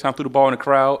before overtime, threw the ball in the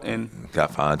crowd, and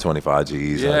Got fined 25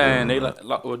 G's. and they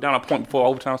were down a point before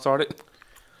overtime started.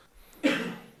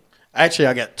 Actually,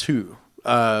 I got two.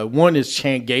 One is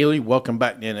Chan Gailey. Welcome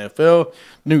back to the NFL.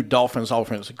 New Dolphins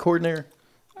offensive coordinator.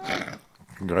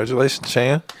 Congratulations,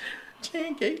 Chan.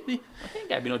 Chan Gailey. He ain't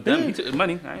got to be no dummy. He took his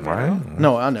money. I ain't Right.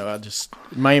 No, I know.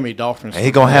 Miami Dolphins. And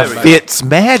he gonna have Fitz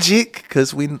magic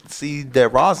because we see that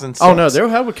Rosin. Oh, no. They'll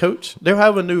have a coach. They'll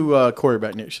have a new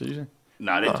quarterback next season.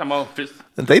 Nah, they talking about Fitz.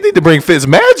 They need to bring Fitz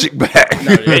magic back.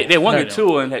 They won No, the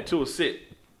Tua and had Tua sit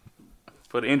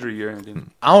for the injury year. And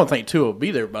then, I don't think Tua will be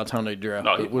there by the time they draft.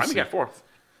 no, but we'll Miami see. got fourth.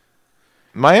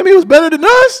 Miami was better than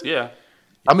us. Yeah.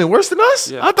 I mean, worse than us.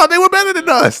 Yeah. I thought they were better than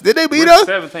us. Did they beat We're us?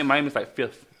 seventh. I think Miami's like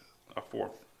fifth or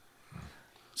fourth.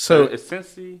 So It's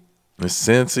Cincy,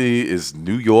 Cincy is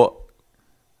New York.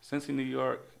 New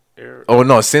York, Oh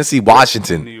no, Cincy, New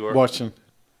Washington. York. Washington.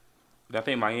 I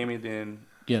think Miami, then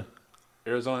Yeah.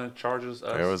 Arizona, Chargers,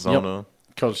 us. Arizona.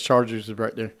 Because Chargers is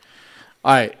right there.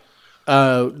 All right.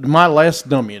 My last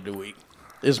dummy of the week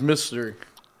is Mr.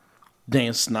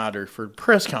 Dan Snyder for the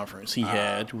press conference he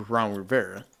had with Ron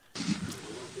Rivera.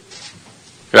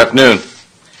 Good afternoon.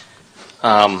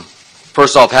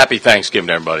 First off, happy Thanksgiving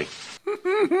to everybody.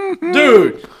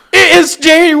 Dude, it is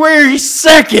January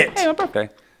 2nd. Hey, my birthday.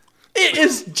 It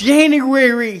is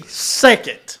January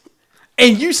 2nd.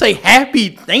 And you say happy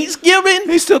Thanksgiving?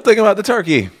 He's still thinking about the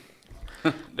turkey.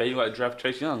 There you like draft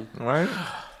Chase Young. Right?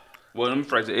 Well, let me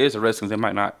phrase it. It is a Redskins. They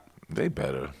might not. They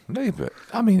better.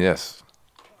 I mean, yes.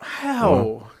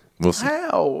 How? We'll see.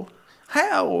 How?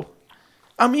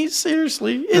 I mean,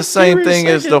 seriously. The It's same January thing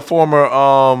as 2nd. the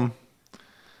former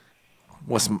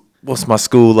what's my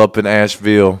school up in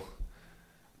Asheville,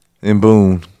 in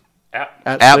Boone.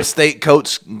 App State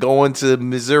coach going to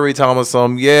Missouri, telling us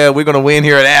yeah, we're gonna win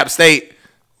here at App State.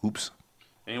 Oops.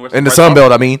 In the Sun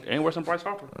Belt, I mean. Ain't worse than Bryce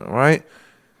Harper. All right.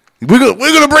 We're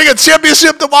gonna bring a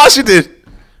championship to Washington.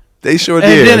 They sure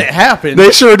did. And then it happened.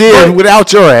 They sure did But-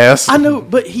 without your ass. I know,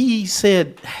 but he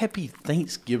said happy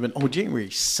Thanksgiving on January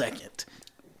 2nd.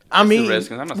 I mean,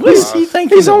 Redskins. I'm not what is surprised. he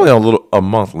thinking? He's only a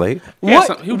month late. He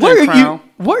was in Crown.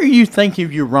 What are you thinking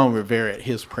of your Ron Rivera at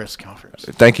his press conference?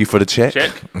 Thank you for the check.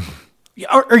 Check.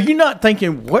 Are you not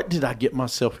thinking, what did I get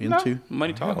myself No, into?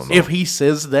 money talks. If he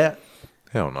says that,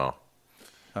 Hell no.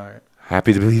 all right.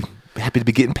 Happy to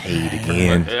be getting paid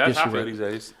again. Yeah, that's Guess how I you're feel right. these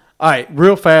days. All right,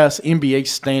 real fast, NBA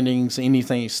standings.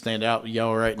 Anything stand out to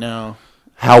y'all right now?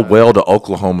 How well the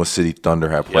Oklahoma City Thunder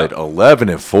have played. Yep.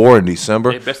 11-4 in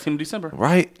December. They best team in December.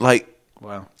 Right? Like,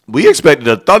 Wow. we expected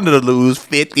the Thunder to lose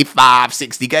 55,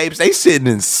 60 games. They sitting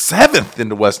in 7th in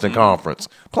the Western Conference.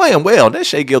 Playing well. That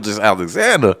Shai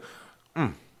Gilgeous-Alexander.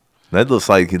 That looks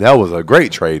like that was a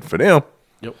great trade for them.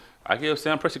 Yep. I give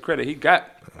Sam Presti credit. He got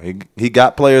He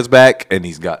got players back, and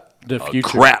he's got The a future.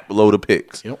 crap load of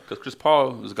picks. Yep. because Chris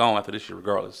Paul was gone after this year,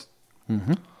 regardless. His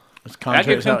And I give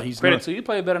contract's him out. He's credit not. too. He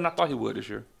played better than I thought he would this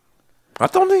year. I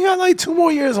thought he got like 2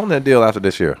 more years on that deal after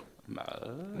this year.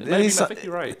 Maybe, I think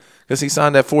you're right. Because he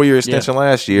signed that 4-year extension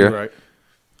last year. You're right.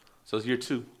 So it's year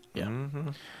 2. Yeah.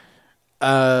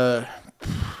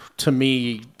 To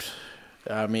me,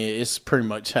 I mean, it's pretty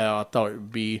much how I thought it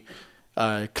would be.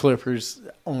 Clippers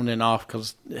on and off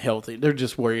because healthy. They're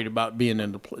just worried about being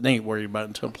in the. They ain't worried about it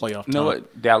until playoff You know time.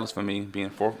 what? Dallas for me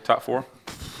being top 4.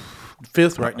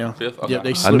 Fifth right now. Fifth? Okay. Yeah, they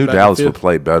I slipped knew back to Dallas would fifth.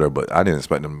 play better, but I didn't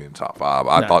expect them to be in top 5.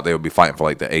 I No. thought they would be fighting for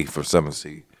like the 8th or 7th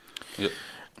seed. Yep.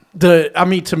 I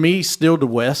mean, to me, still the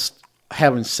West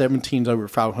having 17s over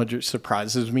 500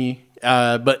 surprises me.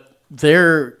 But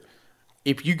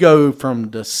if you go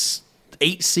from the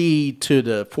 8th seed to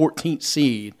the 14th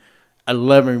seed,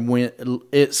 11 win.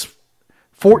 It's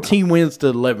 14 wins to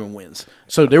 11 wins.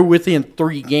 So they're within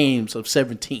 3 games of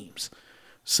 7 teams.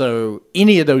 So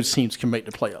any of those teams can make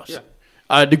the playoffs.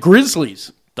 Yeah. The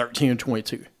Grizzlies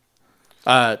 13-22.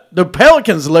 The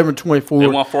Pelicans 11-24. They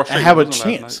won 4 straight and have a games last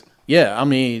chance. night. Yeah, I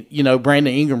mean,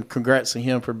 Brandon Ingram. Congrats to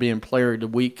him for being Player of the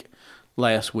Week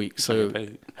last week. So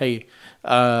hey,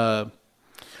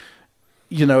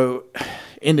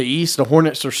 in the East, the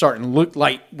Hornets are starting to look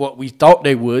like what we thought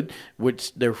they would,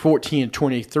 which they're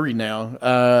 14-23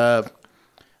 now.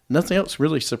 Nothing else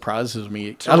really surprises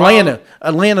me.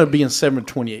 Atlanta being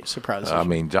 7-28 surprises me. I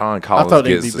mean, John thought Collins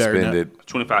they'd gets be better than suspended.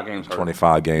 25 games hurt.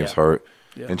 25 games hurt.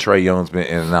 Yeah. And Trae Young's been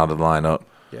in and out of the lineup.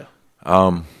 Yeah.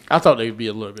 I thought they'd be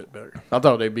a little bit better. I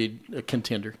thought they'd be a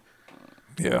contender.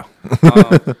 Yeah.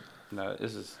 No,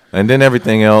 this is. And then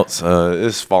everything else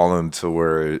is falling to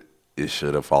where it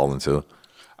should have fallen to.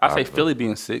 I say Philly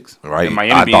being 6. Right. And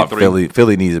Miami I being thought 3.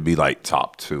 Philly needs to be like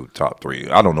top 2, top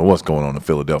 3. I don't know what's going on in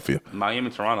Philadelphia.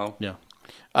 Miami, Toronto. Yeah.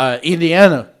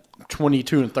 Indiana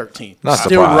 22-13. Not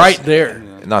Still surprised. right there.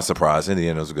 Not surprised.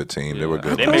 Indiana's a good team. They were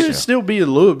good. They I last thought year. it'd still be a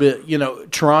little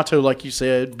bit, Toronto, like you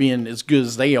said, being as good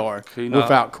as they are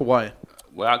without Kawhi.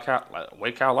 Well,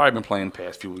 Wade Kyle Lowry been playing the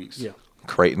past few weeks. Yeah.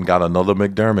 Creighton got another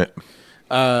McDermott.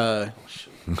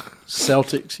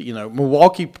 Celtics,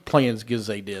 Milwaukee playing as good as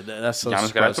they did. That's so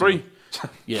Giannis got a surprising. 3.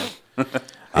 Yeah.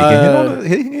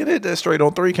 He can hit that straight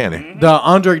on 3, can he? The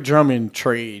Andre Drummond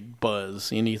trade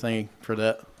buzz. Anything for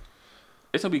that?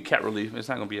 It's gonna be cap relief. It's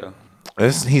not gonna be a.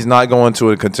 He's not going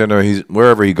to a contender.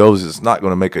 Wherever he goes, it's not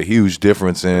going to make a huge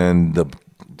difference in the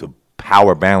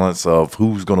power balance of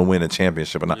who's going to win a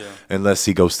championship or not, unless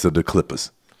he goes to the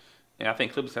Clippers. And I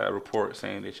think Clippers had a report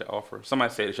saying they should offer.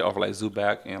 Somebody said they should offer like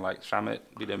Zubac and like Shamet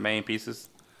be their main pieces,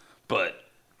 but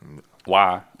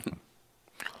why?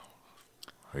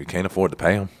 You can't afford to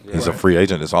pay him. Yeah. He's a free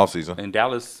agent this offseason. In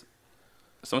Dallas,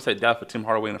 someone said Dallas for Tim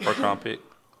Hardaway in the 1st round pick.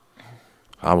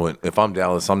 I would, if I'm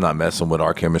Dallas, I'm not messing with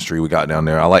our chemistry we got down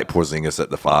there. I like Porzingis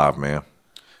at the 5, man.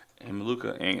 And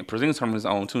Maluka and Porzingis on his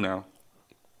own too now.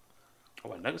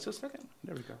 Oh, Nuggets still 2nd.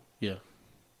 There we go. Yeah.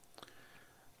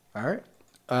 All right.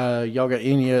 Y'all got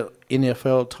any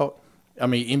NFL talk? I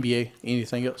mean, NBA.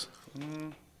 Anything else?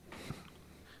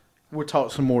 We'll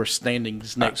talk some more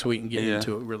standings next week and get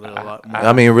into it really a lot more.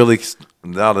 I mean, really,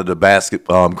 now that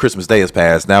the Christmas Day has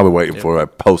passed, now we're waiting for a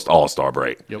post All-Star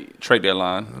break. Trade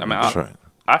deadline. I mean,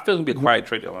 I feel it's gonna be a quiet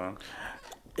trade deadline.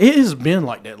 It has been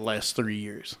like that the last 3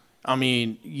 years. I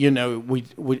mean, we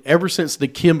ever since the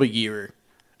Kimba year,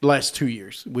 last 2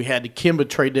 years, we had the Kimba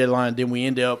trade deadline. Then we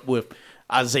ended up with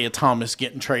Isaiah Thomas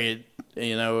getting traded,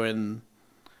 and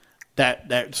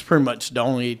that's pretty much the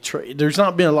only trade. There's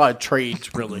not been a lot of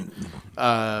trades really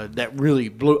that really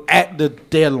blew at the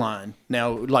deadline.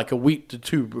 Now, like a week to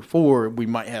 2 before, we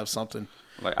might have something.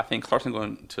 Like I think Clarkson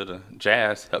going to the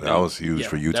Jazz. That was huge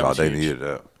for Utah. They needed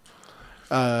that.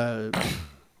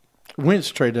 When's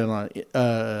the trade deadline?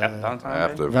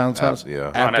 After Valentine's.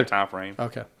 Yeah. On that time frame.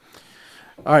 Okay.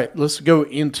 All right, let's go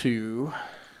into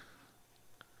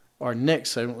our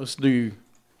next segment. Let's do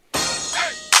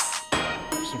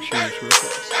some shoes real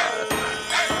fast.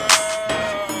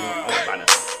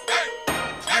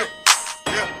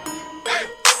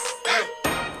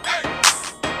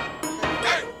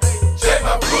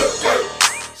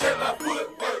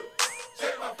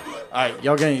 All right,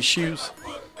 y'all got any shoes?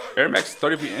 Air Max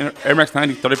 90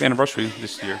 30th anniversary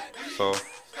this year. So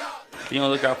be on the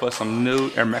lookout for some new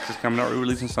Air Maxes coming out. We're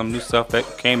releasing some new stuff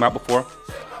that came out before.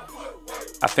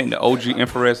 I think the OG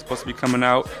Infrared is supposed to be coming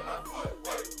out.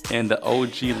 And the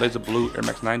OG Laser Blue Air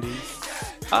Max 90s.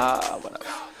 What else?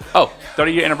 Oh,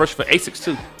 30-year anniversary for ASICs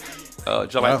too.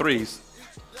 July 3s.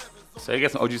 So you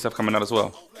got some OG stuff coming out as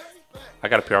well. I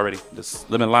got a pair already. This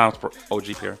Lemon Lounge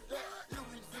OG pair.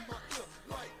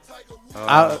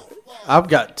 I've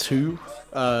got 2.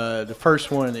 The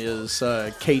first one is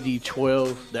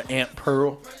KD12, the Ant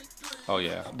Pearl. Oh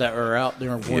yeah, that are out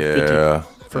there on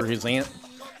 150 for his Ant.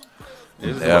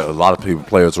 Yeah, a lot of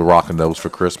players were rocking those for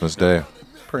Christmas Day.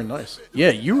 Pretty nice. Yeah,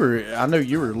 I know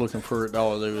you were looking for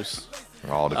all of those.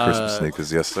 All the Christmas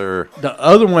sneakers, yes sir. The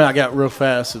other one I got real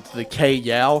fast is the K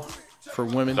Yao for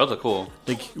women. Those are cool.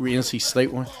 The NC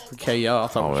State one for K Yao. I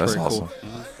thought was very awesome.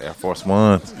 Cool. Air Force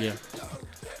Ones. Yeah.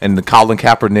 And the Colin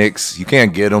Kaepernicks, you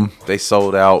can't get them. They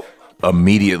sold out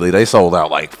immediately. They sold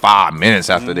out like 5 minutes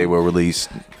after they were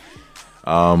released.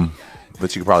 But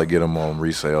you can probably get them on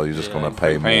resale. You're just going to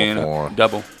pay more for them.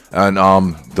 Double. And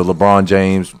the LeBron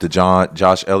James, the John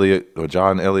Elliott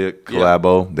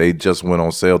collabo, they just went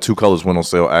on sale. 2 colors went on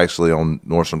sale actually on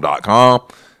Nordstrom.com.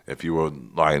 If you were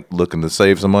like looking to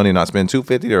save some money, not spend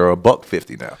 $250, they're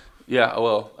 $150 now. Yeah,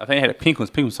 well, I think they had the pink ones.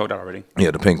 Pink ones sold out already.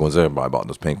 Yeah, the pink ones. Everybody bought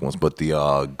those pink ones, but the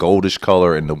goldish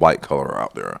color and the white color are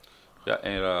out there. Yeah,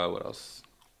 and what else?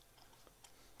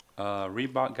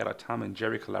 Reebok got a Tom and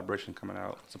Jerry collaboration coming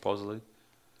out, supposedly.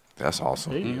 That's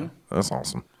awesome. Mm-hmm. That's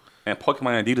awesome. And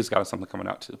Pokemon and Adidas got something coming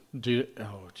out, too. Dude,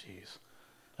 oh, jeez.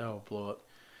 That'll blow up.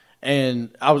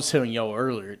 And I was telling y'all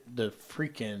earlier, the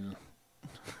freaking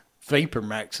Vapor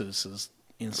Maxes is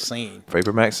insane.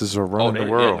 Vapor Maxes are running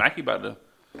the world. Yeah, Nike about to.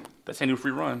 That's a new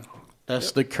free run.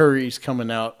 That's the Curry's coming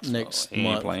out next He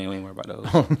ain't month. playing. We ain't worried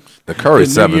about those. The Curry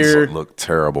The New Year- 7s look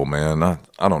terrible, man.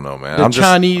 I don't know, man. The I'm just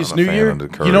Chinese not a New fan Year. of the You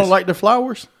Currys. don't like the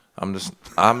flowers? I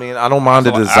mean, I don't mind the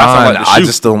I also design. like the I shoe.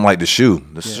 just don't like the shoe.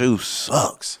 The shoe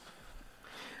sucks.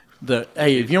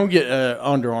 Hey, if you don't get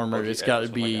Under Armour, it's got to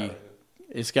something like be, that.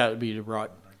 it's got to be the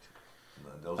rock.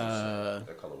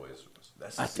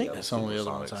 I think that's the only other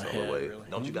ones I have. Really.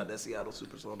 Don't you got that Seattle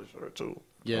Supersonic shirt too?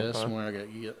 Yeah, that's the one I got.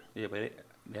 You get. Yeah, but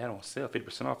they had on sale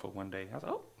 50% off for one day. I was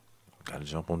like, oh. Gotta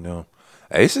jump on them.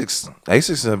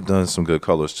 Asics have done some good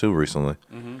colors too recently.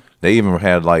 They even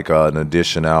had like an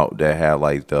edition out that had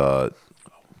like the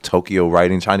Tokyo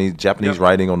writing, Japanese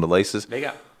writing on the laces. They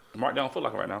got marked down Foot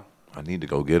Locker right now. I need to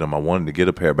go get them. I wanted to get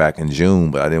a pair back in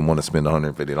June, but I didn't want to spend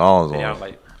 $150 on Yeah, I them. was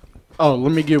like, Oh,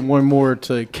 let me give one more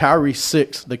to Kyrie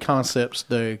 6, the concepts,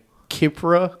 the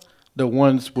Kipra, the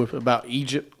ones with about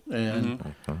Egypt,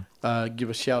 and give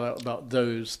a shout out about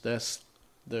those. That's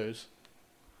those.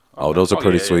 Oh, those are Oh,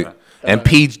 pretty yeah, sweet. yeah. And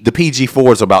the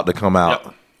PG4 is about to come out.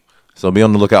 Yep. So be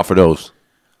on the lookout for those.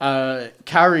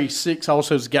 Kyrie 6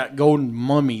 also has got Golden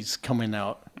Mummies coming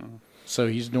out. So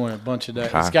he's doing a bunch of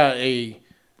that. It's got a...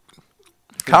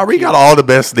 Kyrie got all the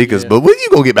best sneakers, but when you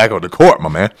going to get back on the court, my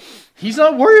man? He's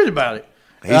not worried about it.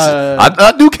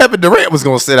 I knew Kevin Durant was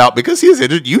going to sit out because he's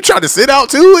injured. You trying to sit out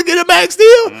too and get a max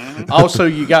deal? Also,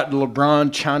 you got the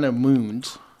LeBron China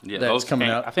Moons. yeah, that's those coming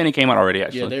came, out. I think they came out already,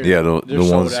 actually. Yeah, the they're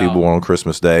ones sold he out. wore on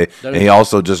Christmas Day. Those- And he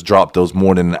also just dropped those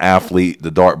more than an athlete,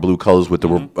 the dark blue colors with the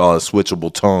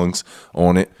switchable tongues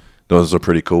on it. Those are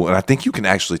pretty cool. And I think you can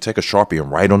actually take a Sharpie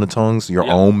and write on the tongues your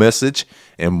own message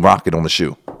and rock it on the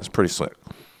shoe. It's pretty slick.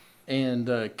 And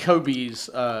Kobe's,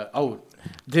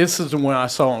 this is the one I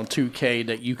saw on 2K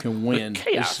that you can win.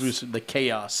 Chaos. This was the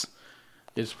Chaos.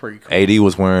 It's pretty cool. AD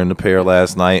was wearing the pair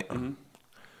last night.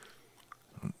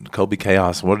 Kobe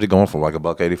Chaos. What are they going for? Like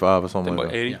 $185 or something like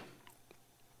About that? 80.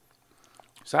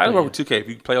 So how does it work with 2K? If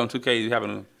you play on 2K, you having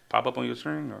to pop up on your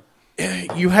screen? Or?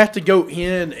 You have to go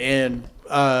in and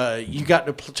you got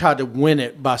to try to win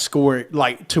it by scoring.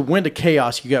 Like, to win the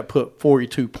Chaos, you got to put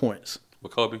 42 points.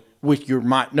 With Kobe? With your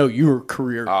your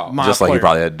career. My Just like you player.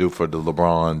 probably had to do for the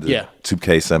LeBron, the Yeah.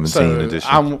 2K17 So edition.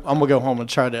 I'm gonna go home and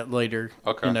try that later.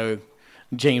 Okay. You know,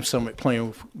 James Summit playing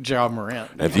with Ja Morant.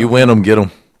 If you win them, get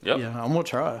them. Yep. Yeah, I'm gonna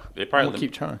try. They probably I'm gonna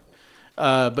keep trying.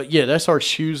 But yeah, that's our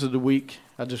shoes of the week.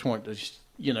 I just want to,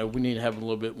 we need to have a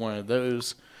little bit one of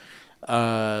those.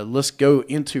 Let's go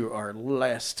into our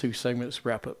last two segments.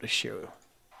 Wrap up the show.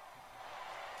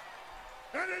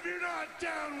 And if you're not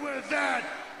down with that,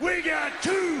 we got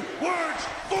 2 words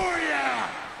for ya.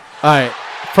 All right,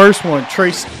 first one.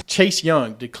 Chase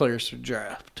Young declares for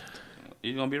draft.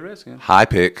 He's going to be a Redskin. High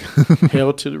pick.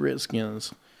 Hell to the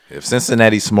Redskins. If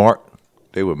Cincinnati's smart,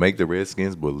 they would make the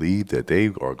Redskins believe that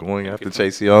they are going after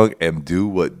Chase Young and do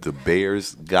what the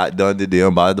Bears got done to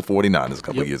them by the 49ers a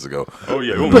couple years ago. Oh,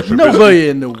 yeah. But nobody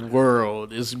in the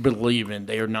world is believing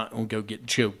they are not going to go get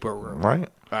Joe Burrow. Right.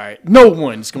 All right. No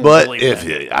one's going to But believe if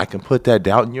that. I can put that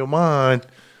doubt in your mind,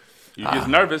 You get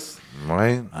nervous.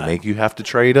 right? Make you have to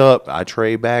trade up. I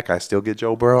trade back. I still get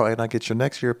Joe Burrow, and I get your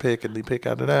next year pick, and the pick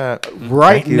out of that.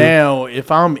 Right Thank you. now,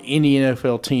 if I'm any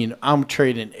NFL team, I'm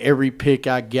trading every pick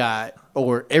I got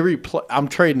or I'm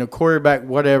trading a quarterback,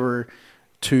 whatever,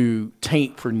 to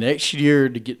tank for next year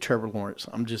to get Trevor Lawrence.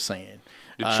 I'm just saying.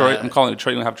 Detroit. I'm calling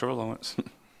Detroit going to have Trevor Lawrence.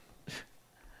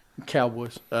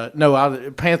 Cowboys.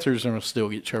 No, Panthers are going to still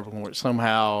get Trevor Lawrence.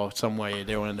 Somehow, some way,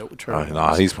 they'll end up with Trevor Nah,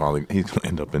 Lawrence. he's going to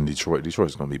end up in Detroit.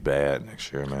 Detroit's going to be bad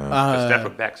next year, man. The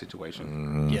Stafford back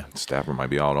situation. Yeah. Stafford might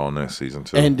be out all next season,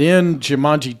 too. And then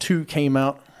Jumanji 2 came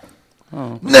out.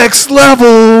 Next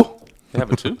level! They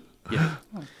have it too? Yeah.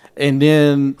 And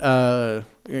then, I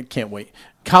can't wait.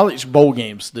 College bowl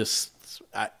games.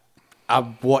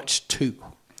 I've watched 2.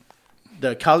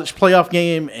 The college playoff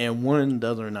game and one the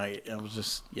other night. I was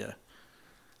just, yeah.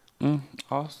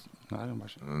 Awesome. No, I didn't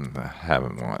watch it. I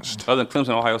haven't watched. Other than Clemson,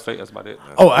 Ohio State, that's about it.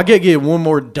 Oh, I got to give one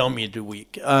more dummy of the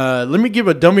week. Let me give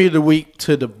a dummy of the week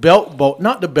to the Belt Bowl.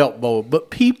 Not the Belt Bowl, but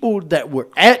people that were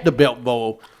at the Belt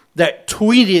Bowl that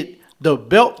tweeted the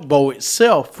Belt Bowl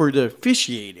itself for the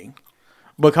officiating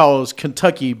because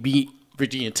Kentucky beat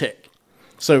Virginia Tech.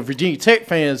 So Virginia Tech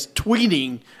fans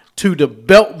tweeting to the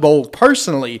Belt Bowl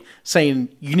personally saying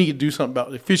you need to do something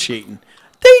about the officiating.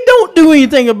 They don't do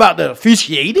anything about the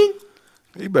officiating.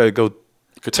 You better go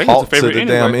Kentucky's talk to the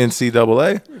damn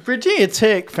NCAA. Virginia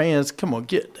Tech fans, come on,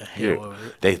 get the hell over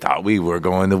it. They thought we were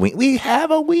going to win. We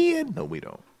have a win. No, we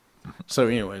don't. So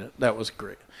anyway, that was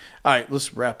great. All right,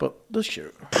 let's wrap up the show.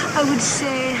 I would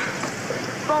say,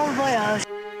 bon voyage.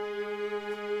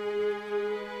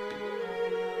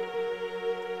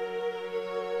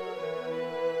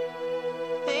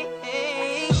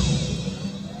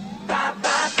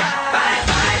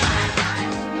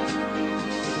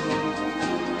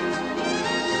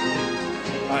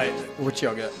 All right, what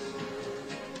y'all got?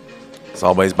 As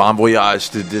always, bon voyage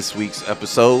to this week's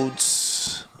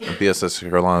episodes. BSS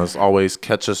Carolina, as always,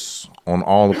 catch us on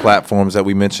all the platforms that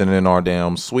we mentioned in our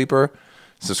damn sweeper.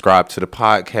 Subscribe to the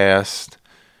podcast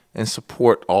and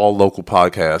support all local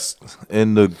podcasts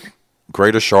in the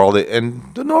greater Charlotte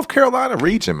and the North Carolina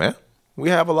region, man. We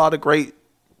have a lot of great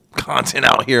content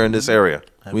out here in this area.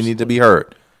 Absolutely. We need to be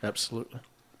heard. Absolutely.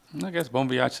 I guess bon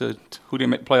voyage to who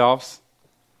didn't make playoffs.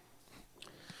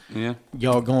 Yeah.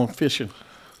 Y'all going fishing?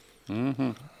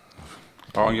 Mm-hmm.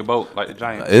 Or on your boat like the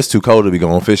Giants. It's too cold to be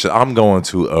going fishing. I'm going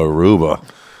to Aruba.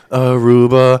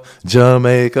 Aruba,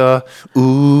 Jamaica.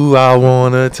 Ooh, I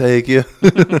want to take you.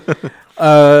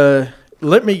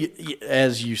 Let me,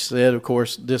 as you said, of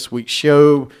course, this week's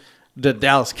show, the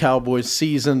Dallas Cowboys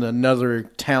season, another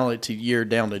talented year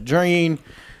down the drain.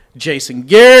 Jason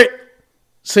Garrett,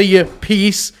 see you.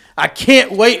 Peace. I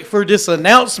can't wait for this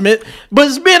announcement, but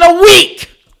it's been a week.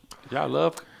 Y'all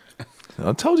love.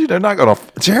 I told you they're not going to.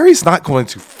 Jerry's not going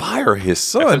to fire his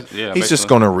son. He's just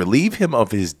going to relieve him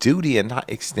of his duty and not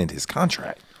extend his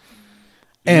contract.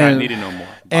 Not needed no more.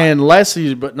 And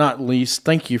lastly, but not least,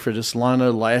 thank you for this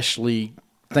Lana Lashley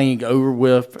thing over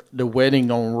with. The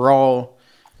wedding on Raw.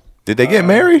 Did they get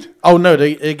married? Oh, no.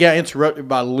 They got interrupted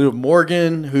by Liv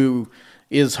Morgan, who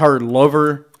is her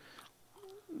lover,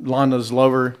 Lana's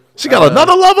lover. She got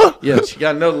another lover? Yeah, she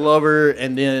got another lover.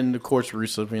 And then, of course,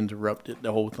 Rusev interrupted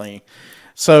the whole thing.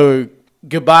 So,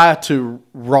 goodbye to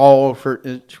Raw for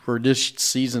this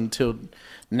season till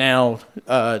now,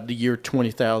 the year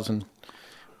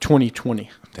 2020.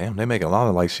 Damn, they make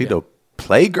Lana like she the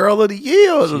play girl of the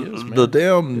year. The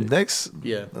damn next.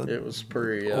 Yeah, it was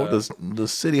pretty. Or the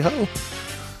city hoe.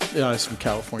 Yeah, some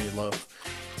California love.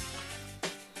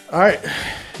 All right,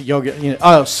 y'all get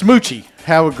Smoochie.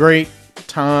 Have a great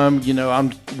time.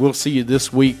 We'll see you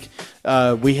this week.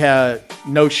 We had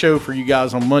no show for you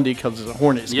guys on Monday because it's a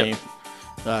Hornets game.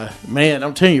 Man,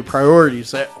 I'm telling you,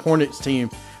 priorities. That Hornets team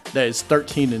that is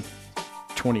 13-23.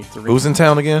 Who's in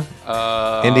town again?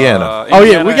 Indiana. Oh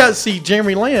yeah, we got to see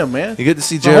Jeremy Lamb, man. You get to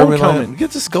see Jeremy Lamb. You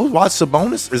get to go watch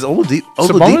Sabonis. Is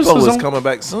Oladipo is coming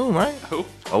back soon, right? Who?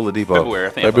 Oladipo. February.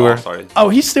 I think February. Oh,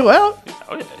 he's still out?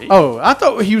 Oh yeah. I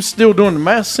thought he was still doing the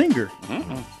Masked Singer.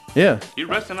 Mm-mm. Yeah. You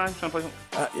resting now? Trying to play?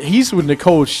 He's with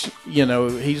Nicole.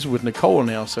 He's with Nicole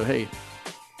now. So hey,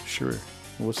 sure,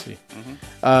 we'll see.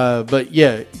 Mm-hmm. But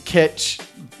yeah, catch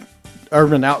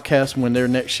Urban Outcast when their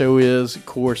next show is. Of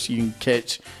course, you can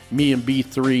catch me and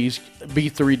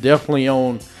B3 definitely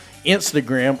on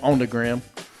Instagram, on the gram.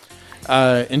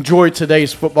 Enjoy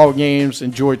today's football games.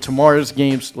 Enjoy tomorrow's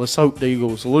games. Let's hope the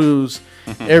Eagles lose.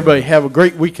 Everybody have a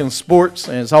great week in sports.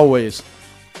 And as always,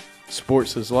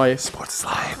 sports is life. Sports is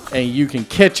life. And you can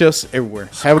catch us everywhere.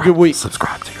 Have a good week.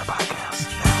 Subscribe to your podcast.